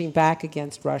of pushing back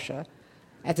against Russia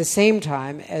at the same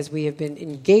time as we have been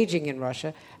engaging in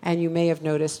Russia. And you may have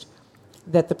noticed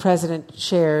that the president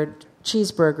shared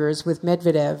cheeseburgers with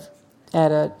Medvedev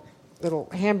at a little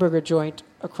hamburger joint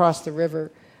across the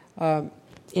river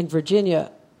in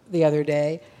Virginia the other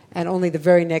day, and only the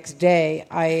very next day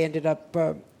I ended up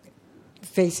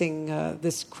facing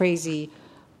this crazy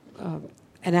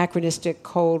anachronistic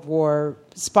Cold War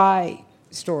spy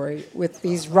story with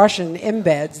these Russian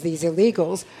embeds, these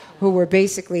illegals, who were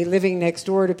basically living next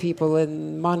door to people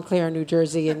in Montclair, New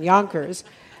Jersey, and Yonkers,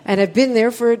 and have been there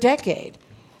for a decade,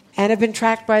 and have been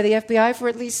tracked by the FBI for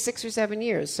at least 6 or 7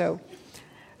 years. So,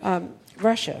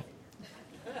 Russia.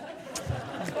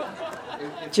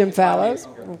 Jim Fallows,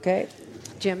 okay.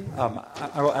 Jim?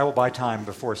 I will buy time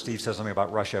before Steve says something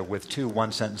about Russia with 2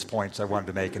 one-sentence points I wanted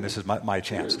to make, and this is my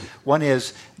chance. One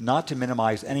is not to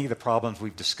minimize any of the problems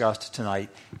we've discussed tonight.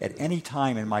 At any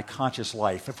time in my conscious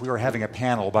life, if we were having a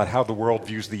panel about how the world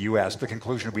views the U.S., the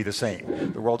conclusion would be the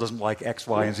same. The world doesn't like X,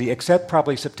 Y, and Z, except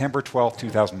probably September 12,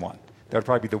 2001. That would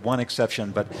probably be the one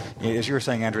exception, but as you were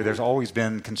saying, Andrew, there's always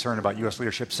been concern about U.S.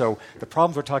 leadership. So the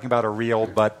problems we're talking about are real,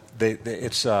 but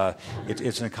it's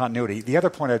in continuity. The other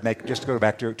point I'd make, just to go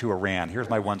back to Iran, here's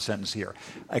my one sentence here.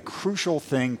 A crucial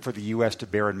thing for the U.S. to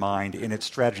bear in mind in its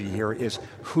strategy here is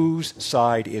whose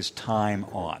side is time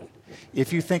on.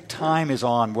 If you think time is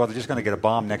on, well, they're just going to get a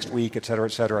bomb next week, et cetera,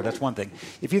 that's one thing.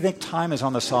 If you think time is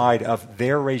on the side of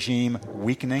their regime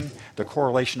weakening, the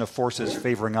correlation of forces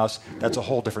favoring us, that's a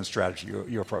whole different strategy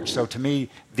you approach. So to me,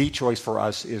 the choice for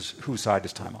us is whose side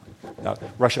is time on?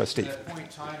 Russia, Steve. At that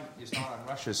point, time is not on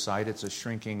Russia's side. It's a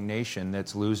shrinking nation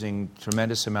that's losing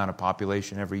tremendous amount of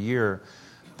population every year.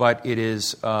 But it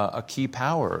is a key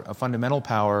power, a fundamental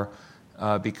power,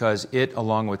 because it,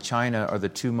 along with China, are the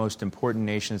two most important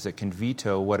nations that can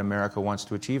veto what America wants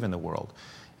to achieve in the world.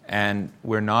 And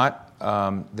we're not,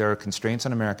 there are constraints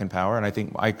on American power, and I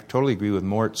think I totally agree with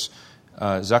Mort's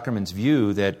Zuckerman's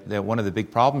view that one of the big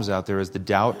problems out there is the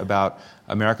doubt about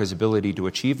America's ability to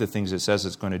achieve the things it says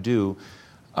it's going to do.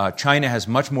 China has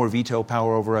much more veto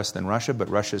power over us than Russia, but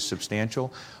Russia is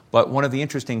substantial. But one of the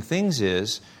interesting things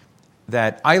is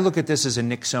that I look at this as a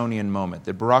Nixonian moment,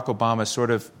 that Barack Obama is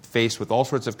sort of faced with all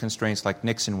sorts of constraints like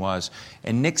Nixon was,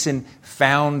 and Nixon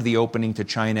found the opening to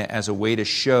China as a way to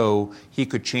show he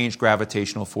could change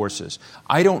gravitational forces.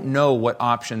 I don't know what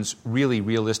options really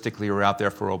realistically are out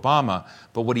there for Obama,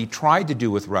 but what he tried to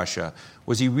do with Russia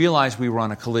was he realized we were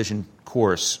on a collision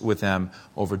course with them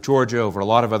over Georgia, over a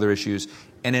lot of other issues,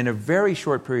 and in a very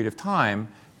short period of time,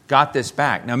 got this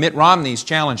back. Now, Mitt Romney's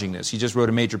challenging this. He just wrote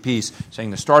a major piece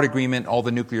saying the START agreement, all the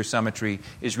nuclear symmetry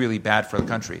is really bad for the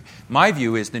country. My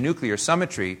view is the nuclear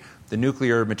symmetry, the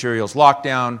nuclear materials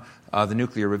lockdown, the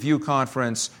nuclear review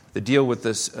conference, the deal with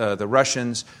the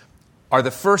Russians, are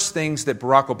the first things that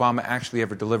Barack Obama actually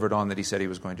ever delivered on that he said he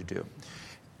was going to do.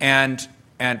 And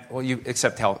well, you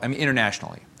except health, I mean,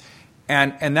 internationally.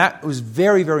 And that was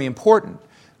very, very important.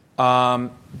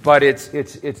 But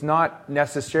it's not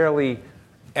necessarily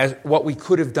as what we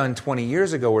could have done 20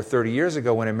 years ago or 30 years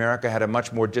ago when America had a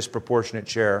much more disproportionate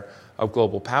share of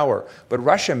global power. But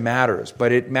Russia matters,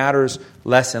 but it matters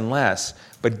less and less.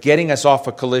 But getting us off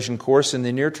a collision course in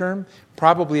the near term,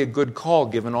 probably a good call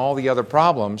given all the other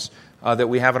problems that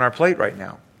we have on our plate right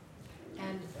now.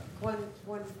 And one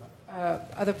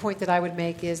other point that I would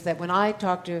make is that when I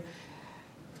talk to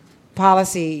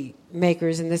policy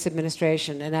makers in this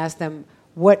administration and ask them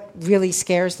what really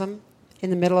scares them in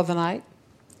the middle of the night,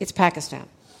 it's Pakistan.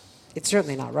 It's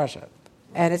certainly not Russia.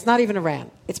 And it's not even Iran.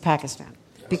 It's Pakistan.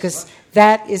 Because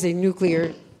that is a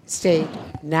nuclear state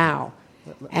now.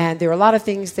 And there are a lot of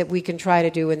things that we can try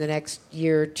to do in the next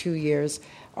year, 2 years,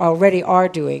 already are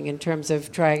doing in terms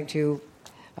of trying to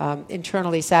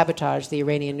internally sabotage the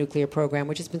Iranian nuclear program,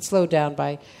 which has been slowed down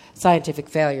by scientific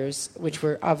failures, which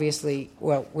were obviously,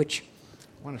 which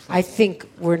I think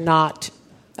were not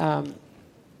of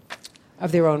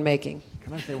their own making.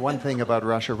 Can I say one thing about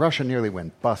Russia? Russia nearly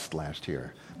went bust last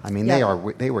year. I mean,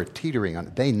 they were teetering on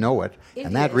it. They know it, India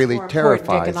and that really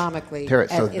terrifies. Economically,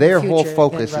 so their whole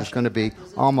focus is going to be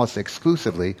almost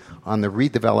exclusively on the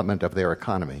redevelopment of their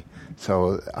economy.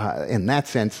 So, in that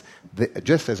sense,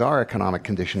 just as our economic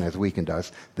condition has weakened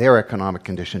us, their economic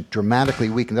condition dramatically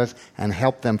weakened us and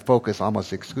helped them focus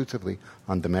almost exclusively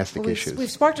on domestic issues.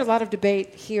 We've sparked a lot of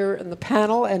debate here in the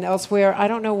panel and elsewhere. I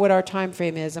don't know what our time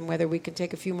frame is and whether we can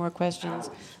take a few more questions.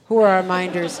 Who are our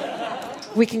minders?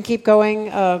 We can keep going.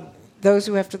 Those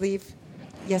who have to leave?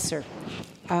 Yes, sir.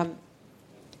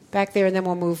 Back there, and then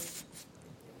we'll move.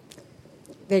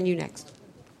 Then you next.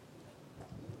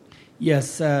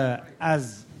 Yes,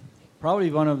 as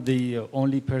probably one of the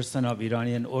only person of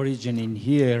Iranian origin in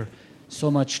here,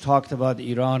 so much talked about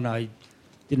Iran, I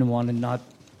didn't want to not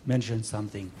mention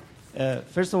something.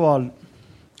 First of all,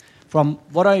 from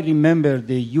what I remember,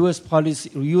 the U.S.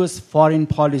 foreign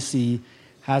policy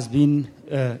has been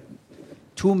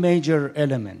two major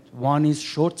elements. One is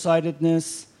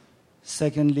short-sightedness,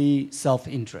 secondly,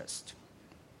 self-interest.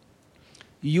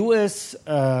 U.S.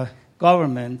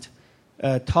 government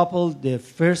toppled the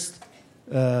first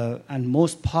and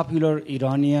most popular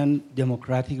Iranian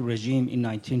democratic regime in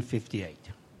 1958.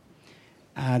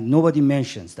 And nobody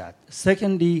mentions that.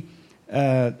 Secondly,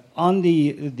 on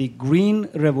the Green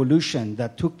Revolution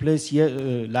that took place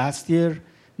last year,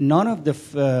 none of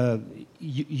the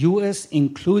U.S.,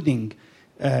 including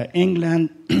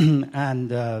England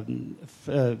and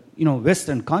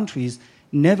Western countries,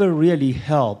 never really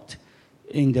helped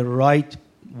in the right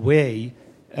way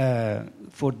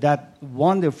for that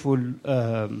wonderful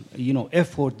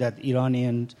effort that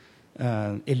Iranian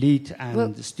elite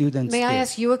and students May I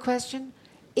ask you a question?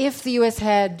 If the U.S.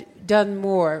 had done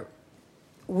more,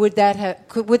 would that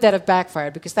have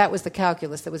backfired? Because that was the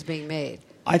calculus that was being made.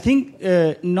 I think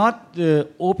not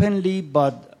openly,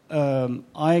 but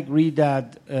I agree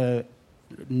that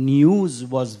news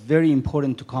was very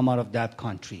important to come out of that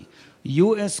country.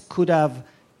 U.S. could have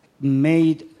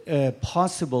made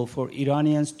possible for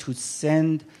Iranians to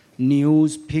send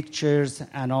news, pictures,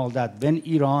 and all that. When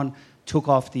Iran took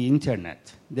off the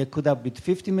internet, they could have, with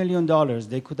 $50 million,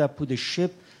 they could have put a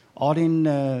ship out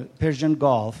in Persian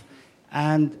Gulf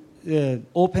and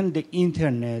open the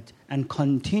internet and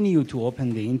continue to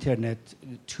open the internet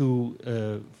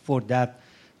for that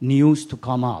news to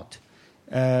come out.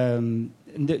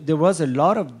 There was a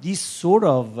lot of this sort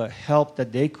of help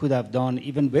that they could have done,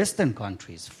 even Western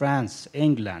countries, France,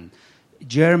 England,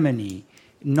 Germany.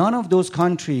 None of those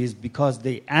countries, because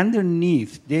they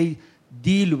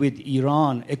deal with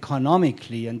Iran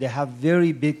economically, and they have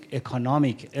very big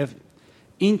economic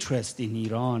interest in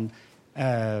Iran,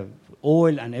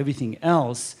 oil and everything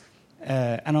else,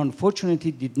 and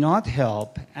unfortunately did not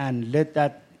help and let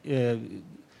that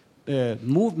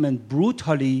movement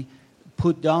brutally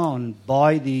put down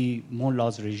by the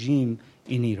mullahs regime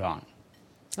in Iran.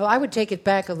 Well, I would take it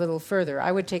back a little further.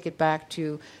 I would take it back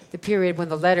to the period when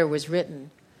the letter was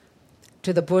written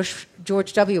to the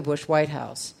George W. Bush White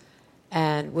House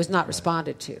and was not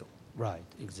responded to. Right,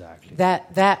 exactly.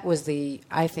 That was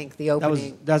I think the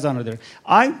opening. That's another.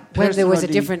 When there was a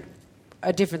different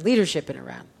leadership in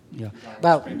Iran. Yeah.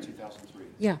 Well, 2003.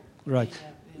 Yeah. Right.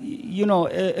 You know,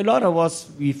 a lot of us,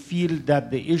 we feel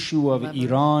that the issue of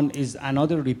Iran is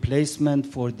another replacement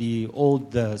for the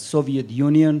old Soviet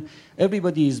Union.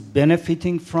 Everybody is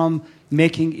benefiting from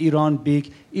making Iran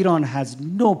big. Iran has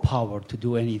no power to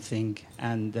do anything,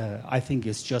 and I think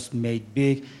it's just made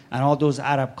big. And all those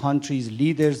Arab countries,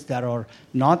 leaders that are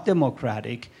not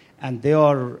democratic, and they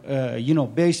are,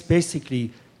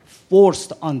 basically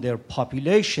forced on their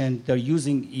population, they're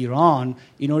using Iran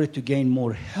in order to gain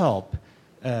more help.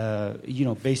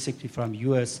 Basically from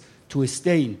U.S. to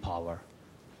stay in power.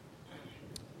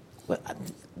 Well,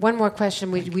 one more question.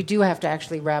 We do have to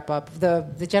actually wrap up.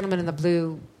 The gentleman in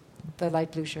the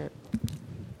light blue shirt.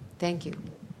 Thank you.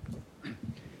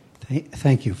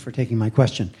 Thank you for taking my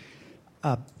question.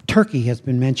 Turkey has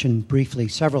been mentioned briefly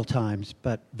several times,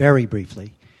 but very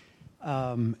briefly.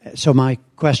 So my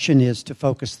question is to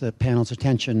focus the panel's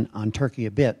attention on Turkey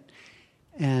a bit.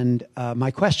 And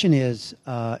my question is,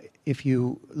 if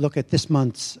you look at this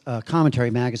month's Commentary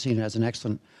magazine, it has an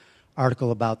excellent article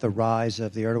about the rise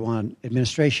of the Erdogan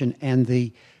administration and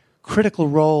the critical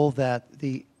role that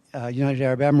the United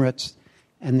Arab Emirates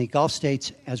and the Gulf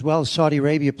states, as well as Saudi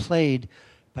Arabia, played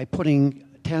by putting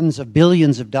tens of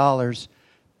billions of dollars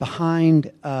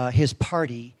behind his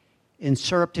party in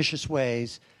surreptitious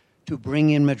ways to bring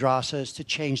in madrasas, to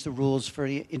change the rules for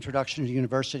the introduction to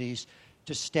universities,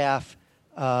 to staff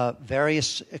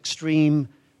various extreme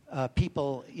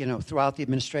people, throughout the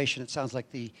administration. It sounds like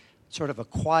the sort of a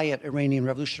quiet Iranian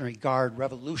Revolutionary Guard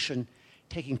revolution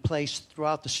taking place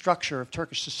throughout the structure of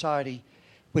Turkish society,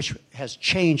 which has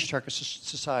changed Turkish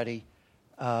society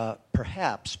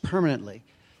perhaps permanently.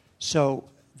 So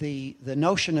the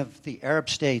notion of the Arab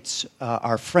states,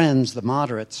 our friends, the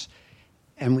moderates,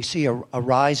 and we see a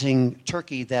rising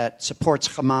Turkey that supports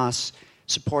Hamas,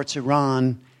 supports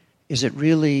Iran. Is it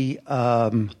really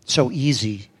so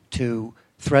easy to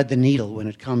thread the needle when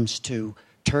it comes to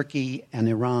Turkey and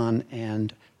Iran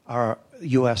and our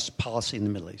U.S. policy in the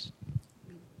Middle East?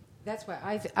 That's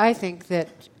why I think that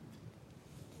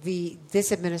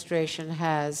this administration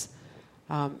has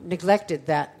neglected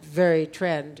that very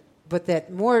trend, but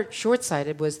that more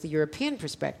short-sighted was the European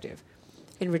perspective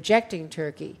in rejecting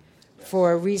Turkey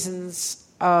for reasons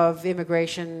of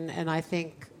immigration and, I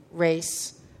think,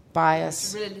 race,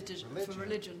 bias.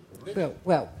 Religion.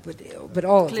 But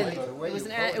all of Clearly. it. The way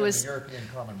it was the European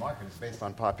common market is based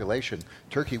on population.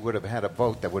 Turkey would have had a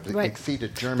vote that would have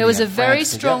exceeded Germany. There was a and very France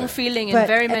strong together. feeling in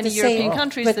very many European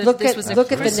countries that this was a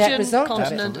Christian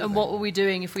continent, and what were we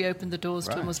doing if we opened the doors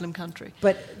to a Muslim country?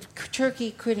 But Turkey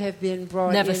could have been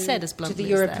brought Never in said as to bluntly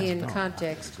the as European that.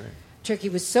 context. Turkey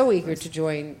was so eager to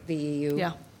join the EU.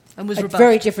 Yeah. And was a rebuffed.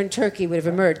 very different Turkey would have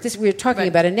emerged. We're talking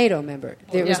about a NATO member.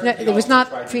 There was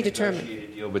not predetermined. A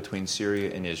deal between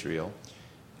Syria and Israel.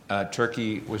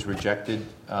 Turkey was rejected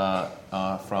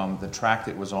from the track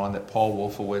that was on that Paul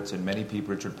Wolfowitz and many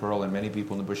people, Richard Pearl and many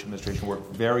people in the Bush administration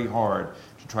worked very hard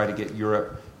to try to get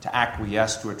Europe to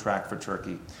acquiesce to a track for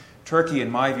Turkey. Turkey, in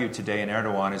my view today, and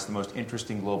Erdogan is the most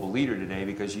interesting global leader today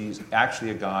because he's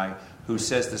actually a guy who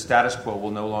says the status quo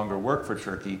will no longer work for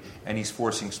Turkey, and he's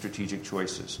forcing strategic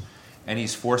choices. And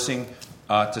he's forcing,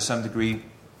 to some degree,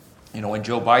 when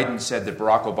Joe Biden said that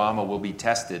Barack Obama will be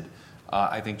tested,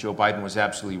 I think Joe Biden was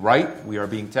absolutely right. We are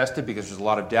being tested because there's a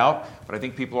lot of doubt, but I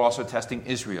think people are also testing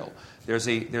Israel. There's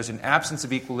an absence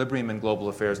of equilibrium in global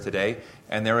affairs today,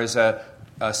 and there is a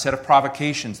a set of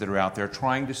provocations that are out there,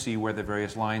 trying to see where the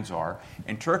various lines are.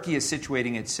 And Turkey is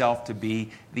situating itself to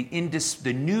be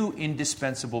the new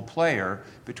indispensable player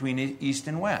between East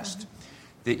and West.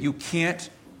 That you can't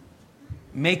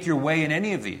make your way in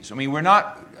any of these. I mean, we're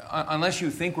not, unless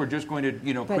you think we're just going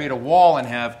to, create a wall and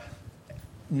have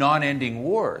non-ending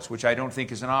wars, which I don't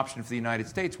think is an option for the United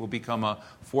States. We'll become a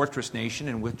fortress nation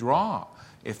and withdraw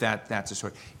if that's a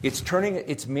sort.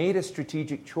 It's made a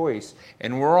strategic choice,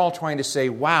 and we're all trying to say,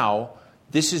 wow,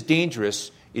 this is dangerous,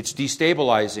 it's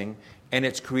destabilizing, and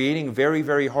it's creating very,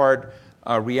 very hard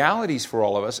realities for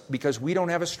all of us because we don't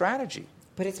have a strategy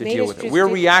to deal with it. We're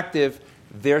reactive,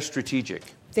 they're strategic.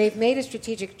 They've made a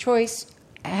strategic choice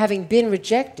having been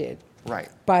rejected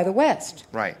by the West.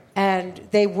 Right. And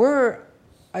they were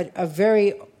a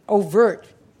very overt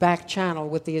back channel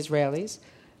with the Israelis.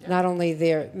 Not only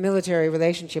their military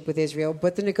relationship with Israel,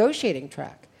 but the negotiating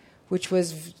track, which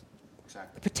was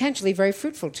potentially very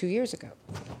fruitful 2 years ago,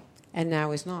 and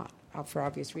now is not, for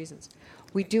obvious reasons.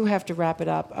 We do have to wrap it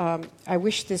up. I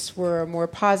wish this were a more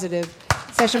positive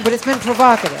session, but it's been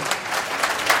provocative.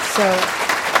 So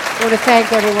I want to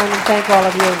thank everyone and thank all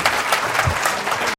of you.